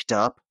synced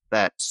up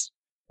that,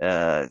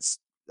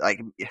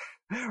 like,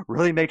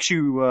 really makes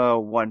you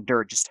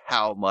wonder just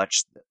how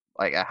much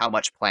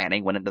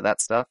planning went into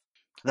that stuff.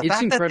 The It's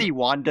fact that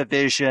incredible. the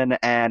WandaVision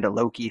and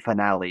Loki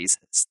finales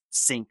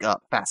sync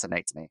up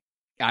fascinates me.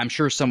 I'm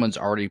sure someone's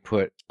already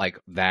put like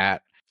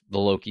that, the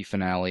Loki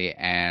finale,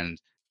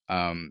 and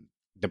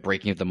the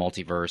breaking of the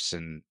multiverse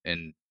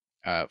and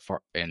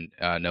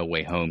No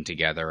Way Home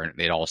together, and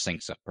it all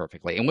syncs up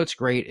perfectly. And what's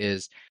great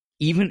is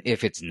even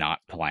if it's not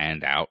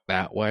planned out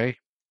that way,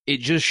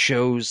 it just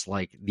shows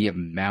like the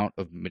amount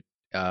of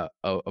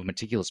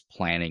meticulous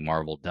planning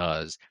Marvel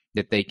does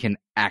that they can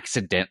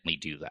accidentally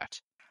do that.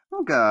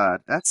 Oh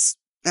God,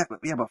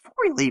 yeah. Before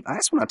we leave, I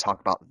just want to talk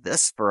about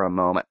this for a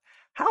moment.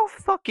 How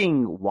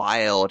fucking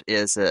wild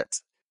is it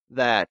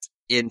that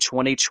in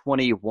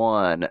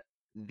 2021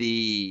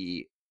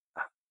 the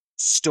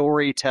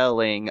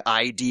storytelling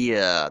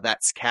idea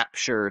that's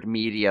captured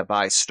media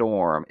by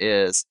storm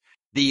is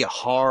the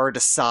hard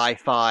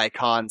sci-fi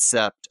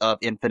concept of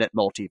infinite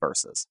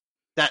multiverses?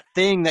 That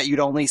thing that you'd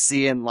only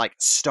see in like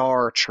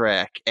Star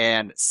Trek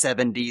and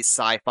 70s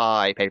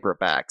sci-fi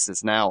paperbacks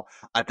is now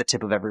at the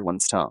tip of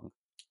everyone's tongue.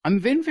 I'm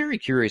been very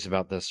curious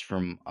about this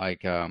from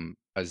like a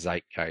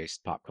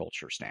zeitgeist pop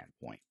culture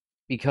standpoint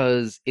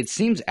because it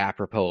seems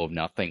apropos of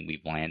nothing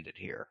we've landed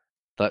here.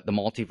 The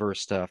multiverse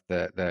stuff,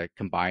 the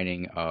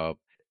combining of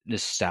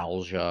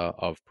nostalgia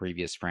of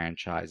previous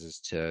franchises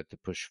to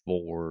push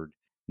forward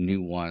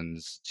new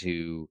ones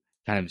to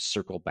kind of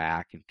circle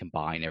back and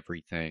combine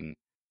everything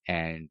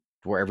and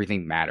where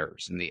everything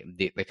matters and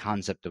the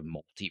concept of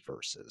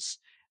multiverses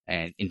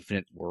and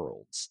infinite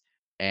worlds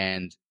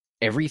and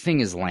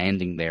everything is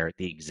landing there at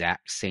the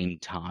exact same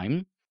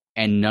time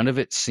and none of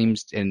it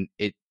seems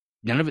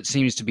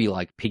to be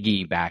like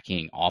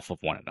piggybacking off of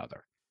one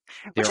another.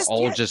 Which They're is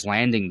all yeah, just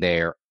landing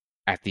there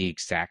at the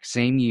exact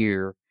same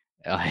year,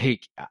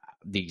 like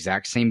the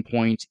exact same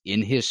point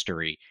in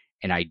history,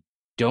 and I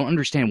don't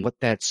understand what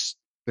that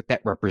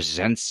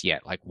represents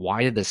yet. Like,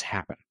 why did this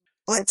happen?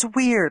 well, it's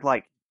weird.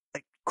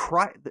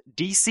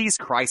 DC's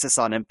Crisis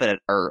on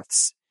Infinite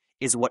Earths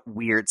is what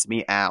weirds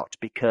me out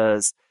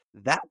because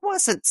that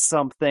wasn't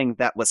something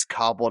that was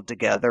cobbled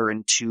together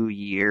in 2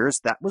 years.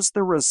 That was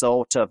the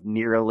result of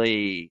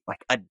nearly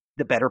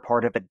the better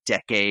part of a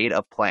decade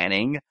of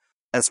planning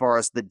as far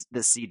as the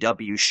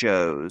CW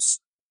shows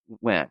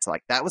went.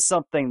 Like that was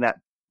something that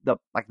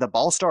the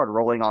ball started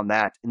rolling on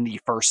that in the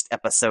first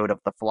episode of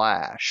The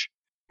Flash.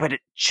 But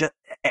it just,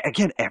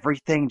 again,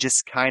 everything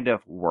just kind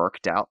of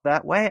worked out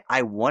that way.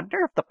 I wonder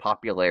if the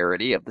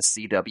popularity of the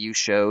CW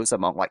shows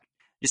among like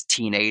just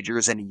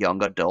teenagers and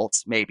young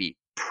adults maybe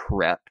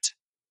prepped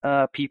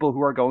people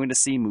who are going to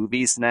see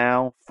movies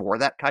now for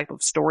that type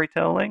of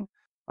storytelling.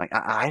 Like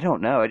I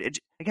don't know.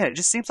 Again, it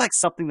just seems like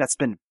something that's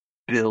been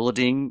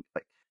building,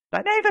 like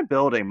not even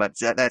building, but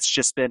that's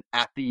just been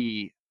at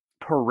the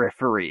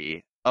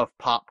periphery of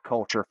pop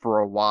culture for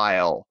a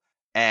while.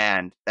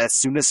 And as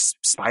soon as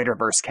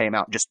Spider-Verse came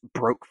out, just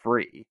broke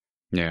free.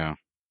 Yeah.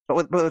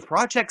 But with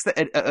projects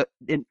that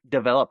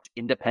developed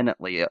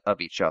independently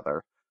of each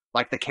other,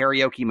 like the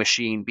karaoke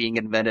machine being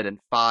invented in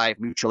 5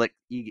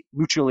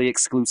 mutually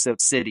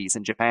exclusive cities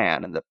in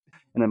Japan in the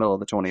middle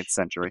of the 20th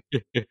century.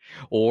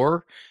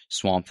 Or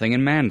Swamp Thing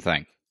and Man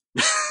Thing.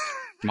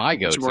 My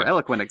Much more go-to.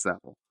 eloquent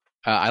example.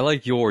 I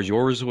like yours.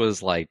 Yours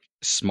was like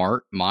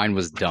smart. Mine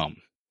was dumb.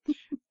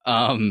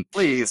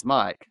 Please,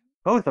 Mike.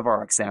 Both of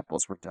our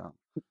examples were dumb.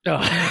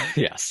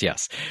 Yes,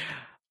 yes.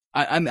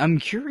 I'm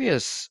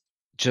curious.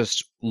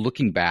 Just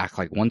looking back,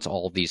 like once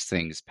all of these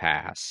things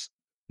pass,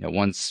 you know,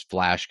 once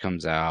Flash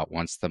comes out,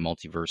 once the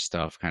multiverse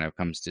stuff kind of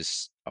comes to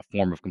a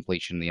form of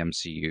completion in the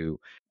MCU,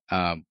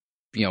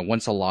 you know,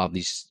 once a lot of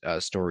these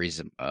stories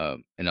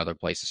in other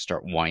places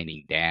start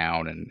winding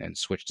down and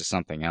switch to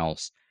something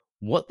else,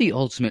 what the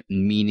ultimate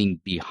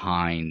meaning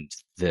behind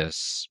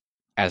this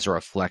as a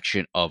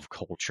reflection of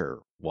culture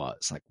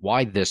was, like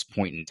why this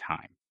point in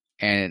time,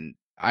 and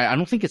I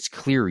don't think it's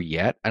clear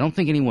yet. I don't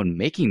think anyone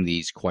making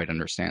these quite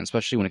understand,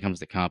 especially when it comes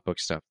to comic book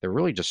stuff. They're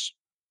really just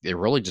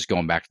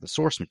going back to the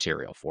source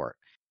material for it.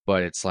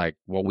 But it's like,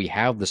 well, we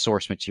have the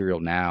source material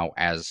now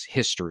as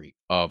history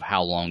of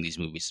how long these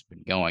movies have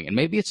been going. And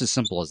maybe it's as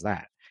simple as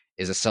that,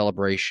 is a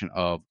celebration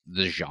of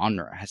the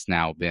genre has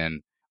now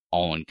been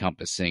all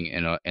encompassing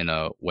in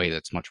a way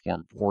that's much more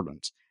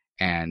important.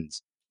 And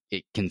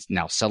it can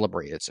now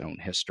celebrate its own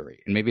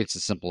history. And maybe it's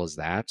as simple as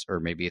that, or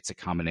maybe it's a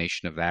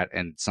combination of that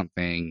and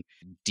something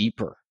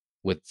deeper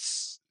with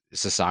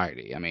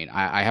society. I mean,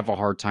 I have a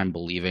hard time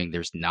believing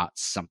there's not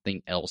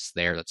something else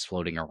there that's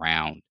floating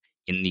around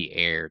in the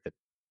air that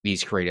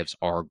these creatives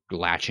are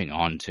latching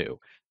onto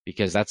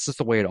because that's just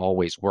the way it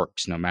always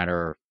works, no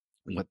matter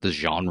what the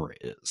genre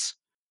is.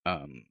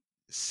 Um,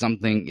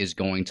 Something is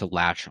going to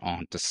latch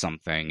onto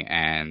something,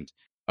 and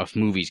a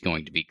movie's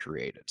going to be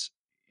created.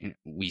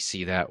 We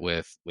see that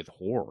with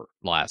horror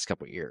last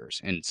couple of years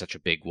in such a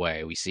big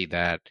way. We see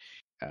that,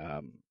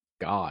 um,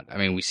 God, I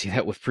mean, we see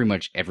that with pretty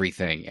much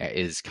everything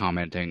is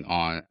commenting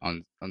on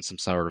some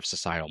sort of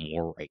societal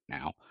war right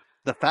now.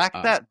 The fact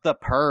Um, that the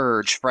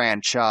Purge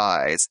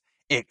franchise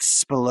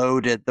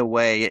exploded the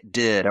way it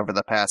did over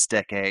the past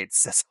decade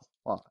says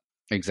a lot.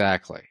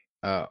 exactly.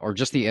 Or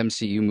just the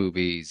MCU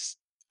movies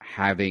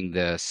having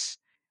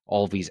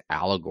all these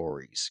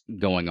allegories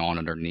going on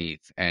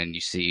underneath, and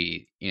you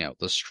see,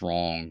 the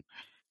strong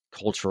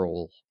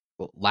cultural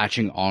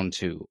latching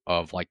onto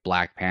of like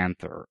Black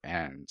Panther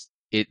and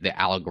the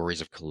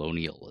allegories of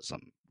colonialism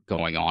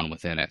going on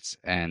within it.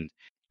 And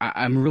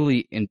I'm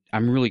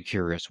really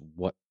curious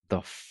what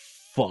the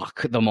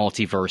fuck the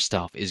multiverse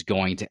stuff is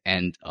going to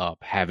end up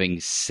having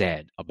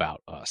said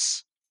about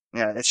us.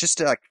 Yeah, it's just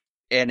like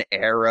an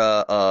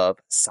era of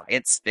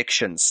science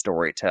fiction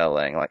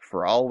storytelling. Like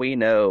for all we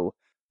know,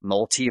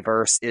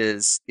 multiverse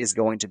is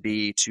going to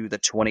be to the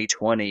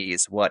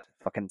 2020s what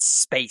fucking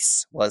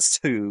space was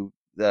to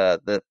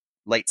the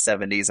late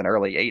 70s and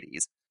early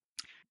 80s.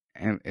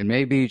 And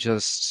maybe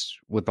just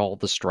with all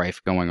the strife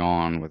going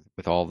on,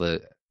 with all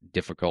the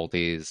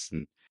difficulties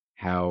and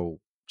how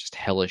just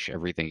hellish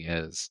everything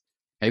is,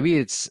 maybe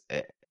it's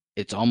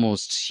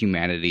almost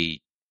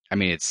humanity. I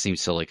mean, it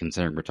seems silly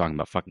considering we're talking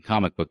about fucking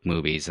comic book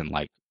movies and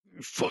like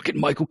fucking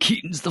Michael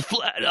Keaton's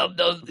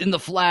in the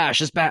Flash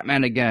as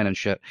Batman again and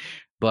shit.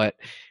 But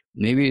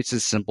maybe it's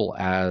as simple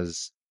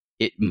as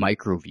it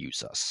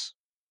microviews us.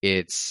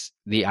 It's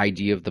the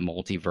idea of the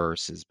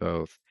multiverse is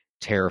both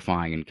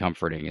terrifying and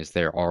comforting, as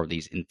there are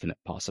these infinite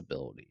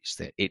possibilities,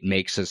 that it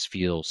makes us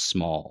feel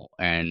small,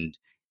 and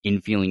in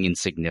feeling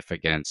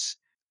insignificance,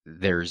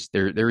 there's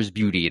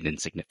beauty in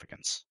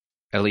insignificance.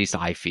 At least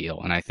I feel,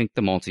 and I think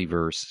the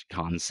multiverse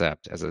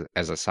concept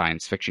as a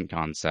science fiction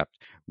concept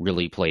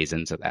really plays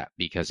into that,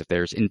 because if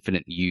there's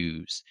infinite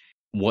use,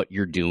 what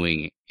you're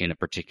doing in a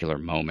particular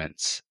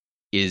moment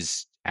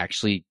is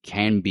actually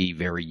can be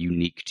very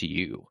unique to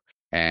you.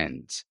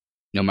 And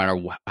no matter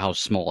how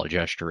small a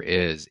gesture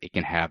is, it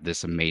can have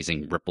this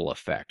amazing ripple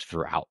effect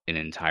throughout an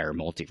entire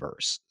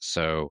multiverse.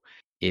 So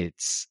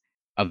it's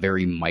a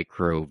very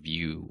micro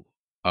view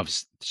of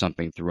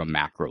something through a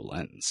macro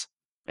lens.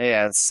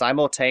 Yeah,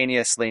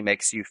 simultaneously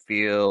makes you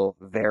feel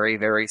very,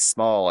 very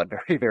small and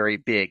very, very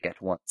big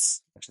at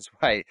once, which is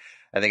why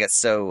I think it's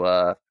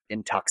so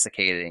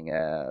intoxicating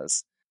uh,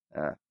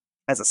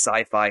 as a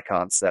sci-fi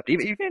concept.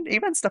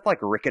 Even stuff like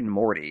Rick and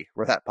Morty,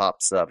 where that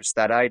pops up, just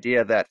that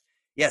idea that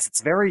yes,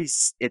 it's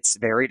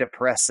very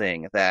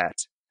depressing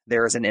that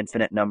there is an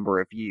infinite number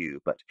of you,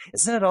 but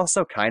isn't it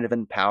also kind of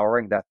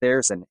empowering that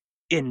there's an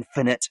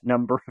infinite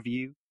number of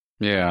you?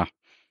 Yeah.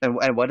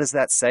 And what does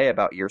that say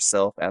about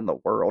yourself and the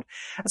world?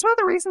 That's one of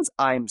the reasons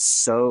I'm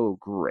so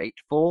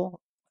grateful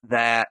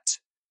that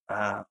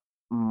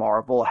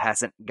Marvel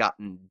hasn't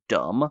gotten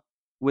dumb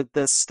with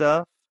this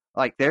stuff.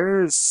 Like, they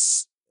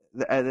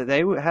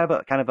have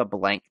a kind of a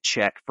blank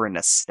check for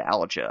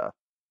nostalgia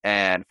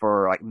and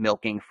for like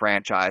milking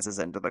franchises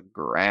into the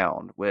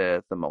ground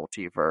with the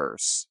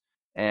multiverse.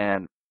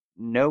 And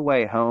No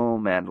Way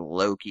Home and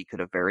Loki could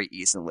have very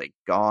easily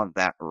gone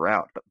that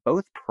route, but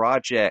both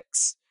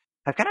projects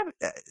have kind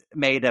of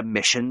made a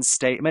mission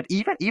statement.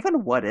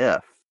 Even What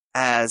If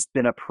has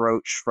been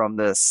approached from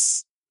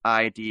this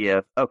idea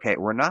of, okay,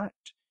 we're not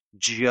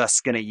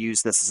just going to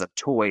use this as a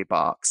toy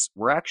box.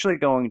 We're actually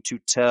going to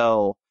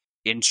tell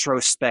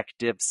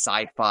introspective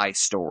sci-fi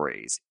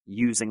stories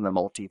using the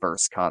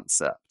multiverse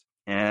concept.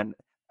 And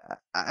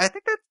I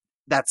think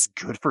that's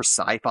good for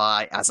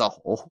sci-fi as a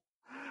whole.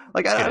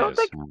 Like It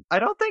is. I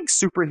don't think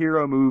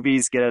superhero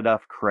movies get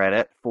enough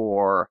credit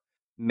for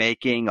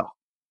making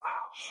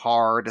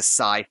hard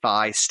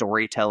sci-fi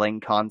storytelling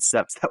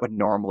concepts that would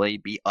normally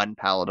be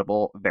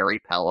unpalatable, very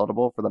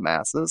palatable for the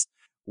masses,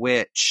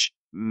 which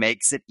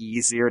makes it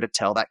easier to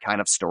tell that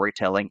kind of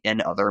storytelling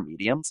in other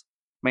mediums.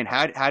 I mean,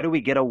 how do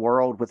we get a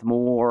world with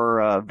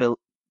more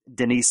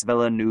Denis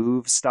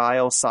Villeneuve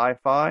style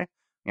sci-fi?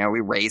 You know,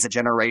 we raise a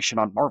generation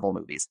on Marvel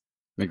movies.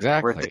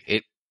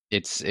 Exactly.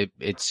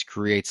 It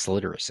creates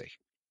literacy.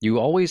 You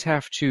always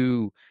have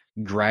to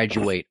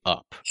graduate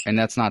up, and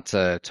that's not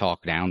to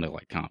talk down to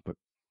like comic book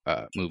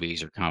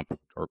movies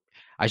or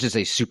I should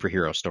say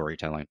superhero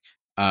storytelling.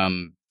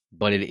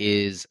 But it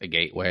is a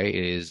gateway.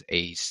 It is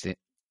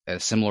a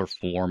similar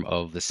form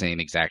of the same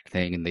exact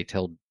thing, and they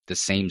tell the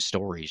same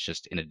stories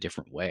just in a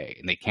different way,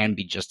 and they can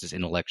be just as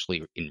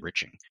intellectually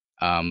enriching.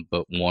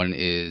 But one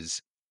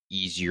is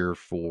easier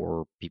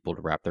for people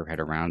to wrap their head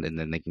around, and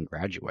then they can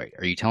graduate.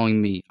 Are you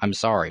telling me? I'm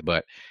sorry,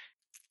 but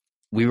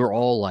we were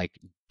all like,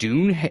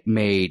 Dune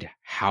made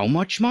how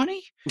much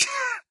money?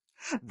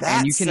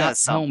 That you cannot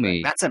says tell something.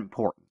 me. That's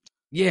important.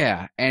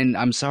 Yeah, and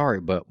I'm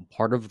sorry, but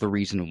part of the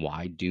reason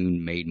why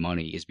Dune made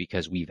money is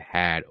because we've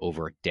had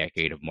over a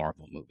decade of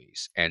Marvel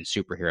movies and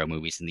superhero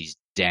movies and these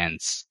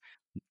dense,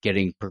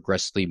 getting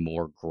progressively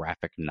more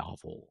graphic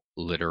novel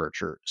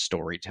literature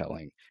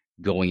storytelling,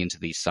 going into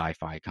these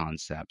sci-fi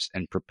concepts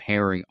and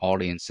preparing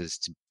audiences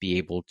to be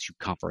able to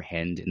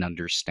comprehend and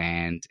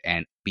understand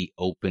and be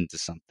open to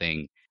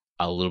something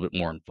a little bit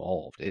more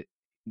involved.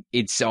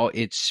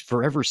 It's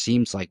forever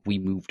seems like we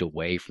moved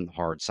away from the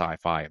hard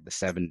sci-fi of the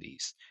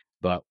 70s,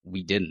 but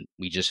we didn't.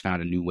 We just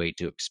found a new way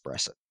to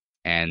express it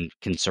and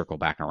can circle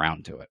back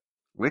around to it.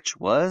 Which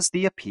was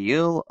the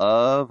appeal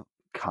of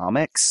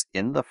comics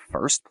in the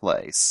first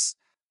place.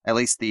 At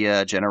least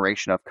the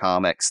generation of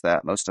comics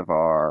that most of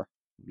our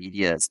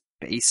media is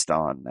based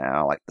on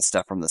now, like the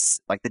stuff from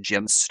like the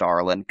Jim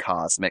Starlin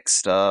cosmic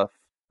stuff,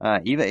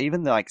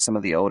 even like some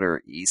of the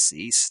older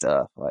EC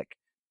stuff. Like,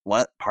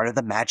 what part of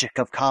the magic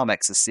of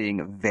comics is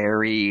seeing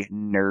very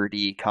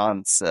nerdy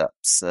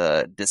concepts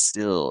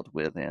distilled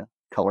with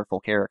colorful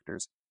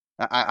characters.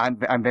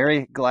 I'm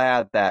very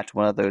glad that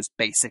one of those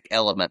basic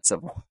elements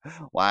of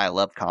why I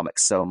love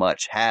comics so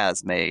much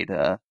has made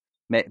a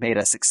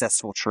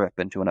successful trip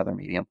into another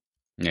medium.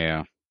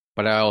 Yeah.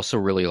 But I also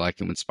really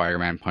like it when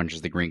Spider-Man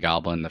punches the Green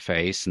Goblin in the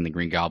face, and the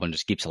Green Goblin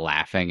just keeps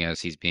laughing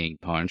as he's being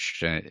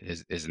punched, and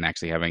it isn't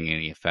actually having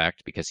any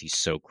effect because he's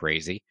so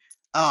crazy.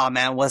 Oh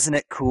man, wasn't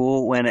it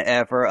cool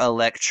whenever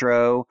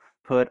Electro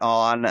put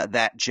on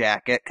that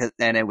jacket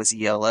and it was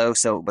yellow,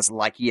 so it was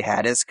like he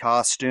had his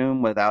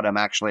costume without him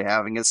actually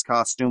having his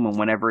costume, and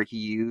whenever he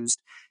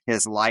used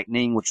his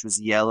lightning, which was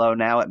yellow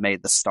now, it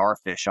made the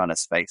starfish on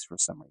his face for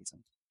some reason.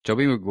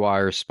 Tobey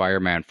Maguire's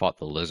Spider-Man fought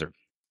the Lizard.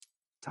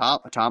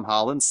 Tom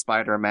Holland's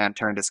Spider-Man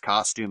turned his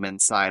costume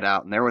inside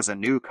out, and there was a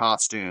new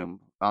costume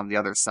on the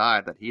other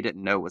side that he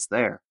didn't know was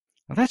there.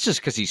 Well, that's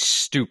just because he's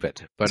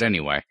stupid. But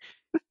anyway,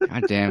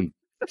 goddamn,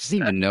 doesn't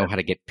even know how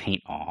to get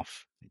paint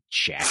off.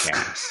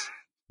 Jackass.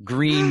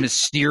 Green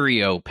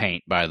Mysterio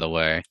paint, by the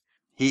way.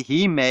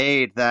 He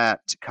made that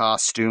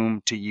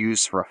costume to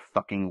use for a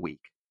fucking week.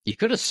 He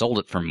could have sold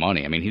it for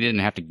money. I mean, he didn't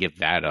have to give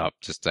that up.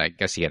 Just, I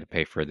guess he had to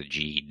pay for the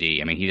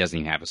GED. I mean, he doesn't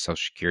even have a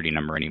social security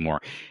number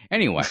anymore.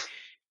 Anyway,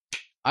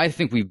 I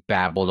think we've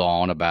babbled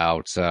on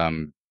about,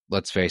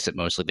 let's face it,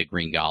 mostly the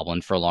Green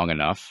Goblin for long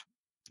enough.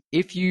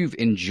 If you've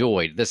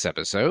enjoyed this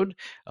episode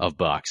of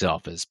Box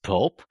Office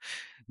Pulp,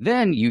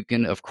 then you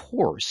can, of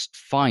course,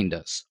 find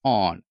us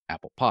on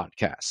Apple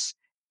Podcasts,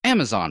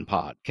 Amazon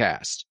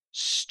Podcasts,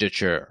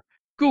 Stitcher,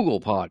 Google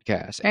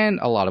Podcasts, and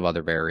a lot of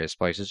other various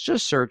places.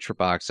 Just search for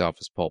Box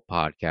Office Pulp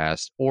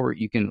Podcast, or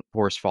you can, of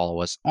course,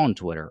 follow us on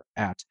Twitter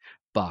at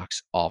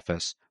Box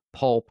Office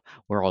Pulp.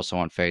 We're also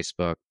on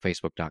Facebook,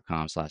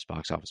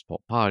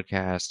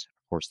 facebook.com/boxofficepulppodcast.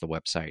 Of course, the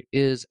website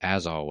is,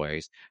 as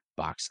always,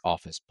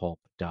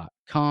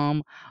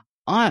 boxofficepulp.com.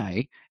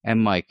 I am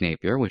Mike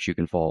Napier, which you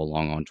can follow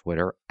along on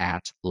Twitter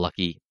at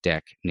Lucky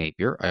Deck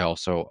Napier. I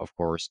also, of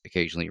course,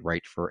 occasionally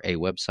write for a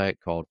website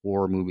called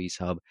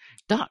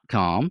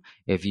horrormovieshub.com.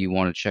 If you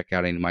want to check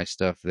out any of my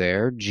stuff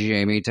there,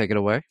 Jamie, take it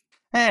away.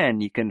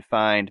 And you can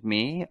find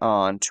me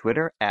on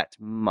Twitter at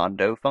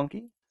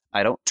MondoFunky.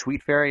 I don't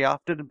tweet very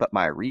often, but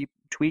my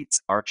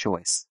retweets are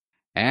choice.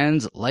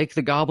 And like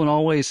the Goblin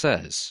always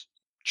says,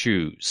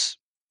 choose.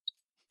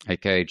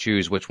 Okay,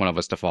 choose which one of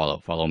us to follow.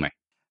 Follow me.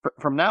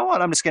 From now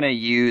on, I'm just going to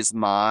use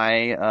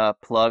my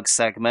plug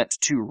segment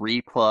to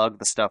replug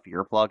the stuff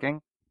you're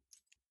plugging.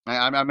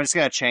 I'm just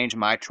going to change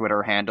my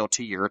Twitter handle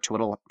to your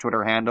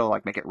Twitter handle,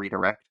 like make it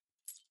redirect.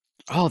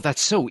 Oh,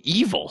 that's so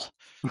evil.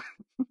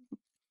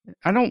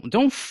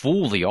 Don't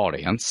fool the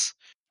audience.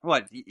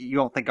 What, you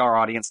don't think our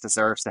audience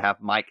deserves to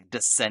have Mike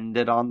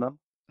descended on them?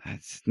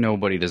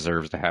 Nobody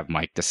deserves to have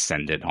Mike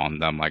descended on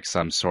them like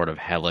some sort of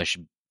hellish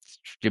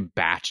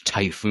bat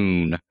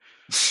typhoon.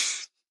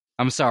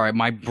 I'm sorry,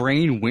 my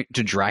brain went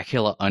to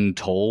Dracula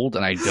Untold,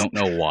 and I don't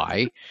know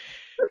why.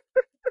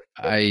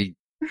 I'm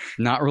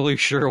not really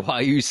sure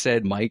why you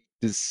said Mike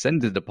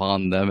descended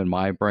upon them, and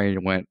my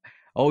brain went,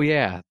 oh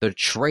yeah, the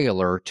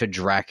trailer to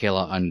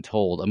Dracula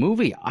Untold, a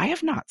movie I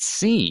have not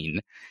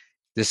seen,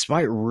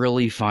 despite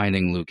really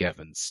finding Luke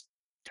Evans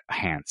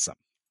handsome.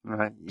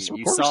 Right.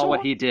 You saw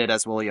what he did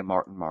as William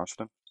Martin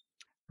Marston.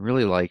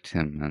 Really liked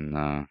him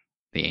in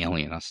The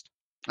Alienist.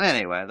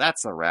 Anyway,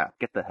 that's a wrap.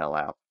 Get the hell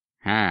out.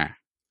 Huh.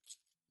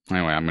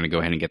 Anyway, I'm going to go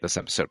ahead and get this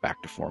episode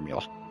back to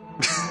formula.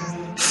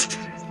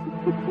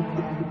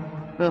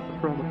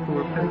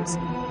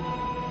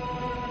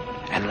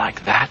 And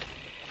like that,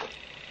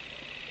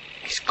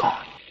 he's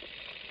gone.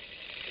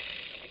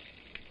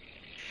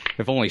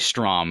 If only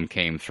Strom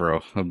came through,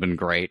 it would have been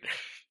great.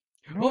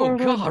 Oh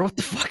god, what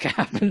the fuck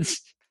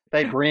happens?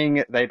 They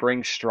bring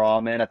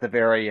Strom in at the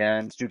very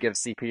end to give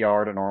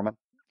CPR to Norman.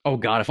 Oh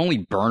god, if only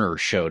Burner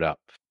showed up.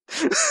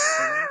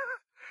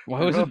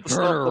 Why was it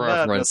Burner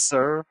reference?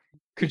 Sir.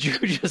 Could you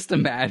just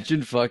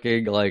imagine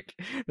fucking, like,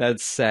 that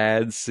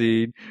sad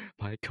scene?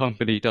 My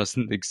company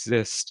doesn't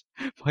exist.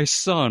 My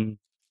son,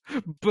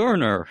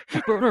 Burner.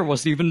 Burner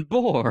wasn't even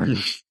born.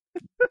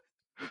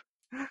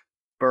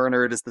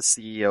 Bernard is the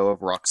CEO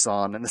of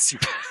Roxxon and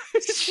the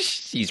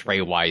He's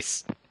Ray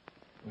Weiss.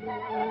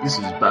 This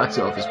is Box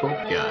Office Pulp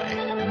Guy,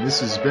 and this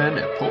has been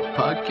a Pulp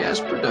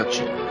Podcast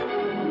production.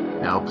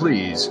 Now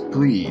please,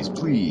 please,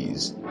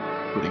 please,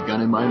 put a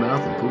gun in my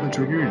mouth and pull the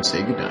trigger and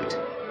say goodnight.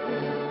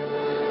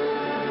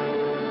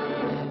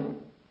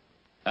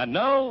 And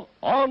now,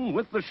 on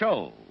with the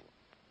show.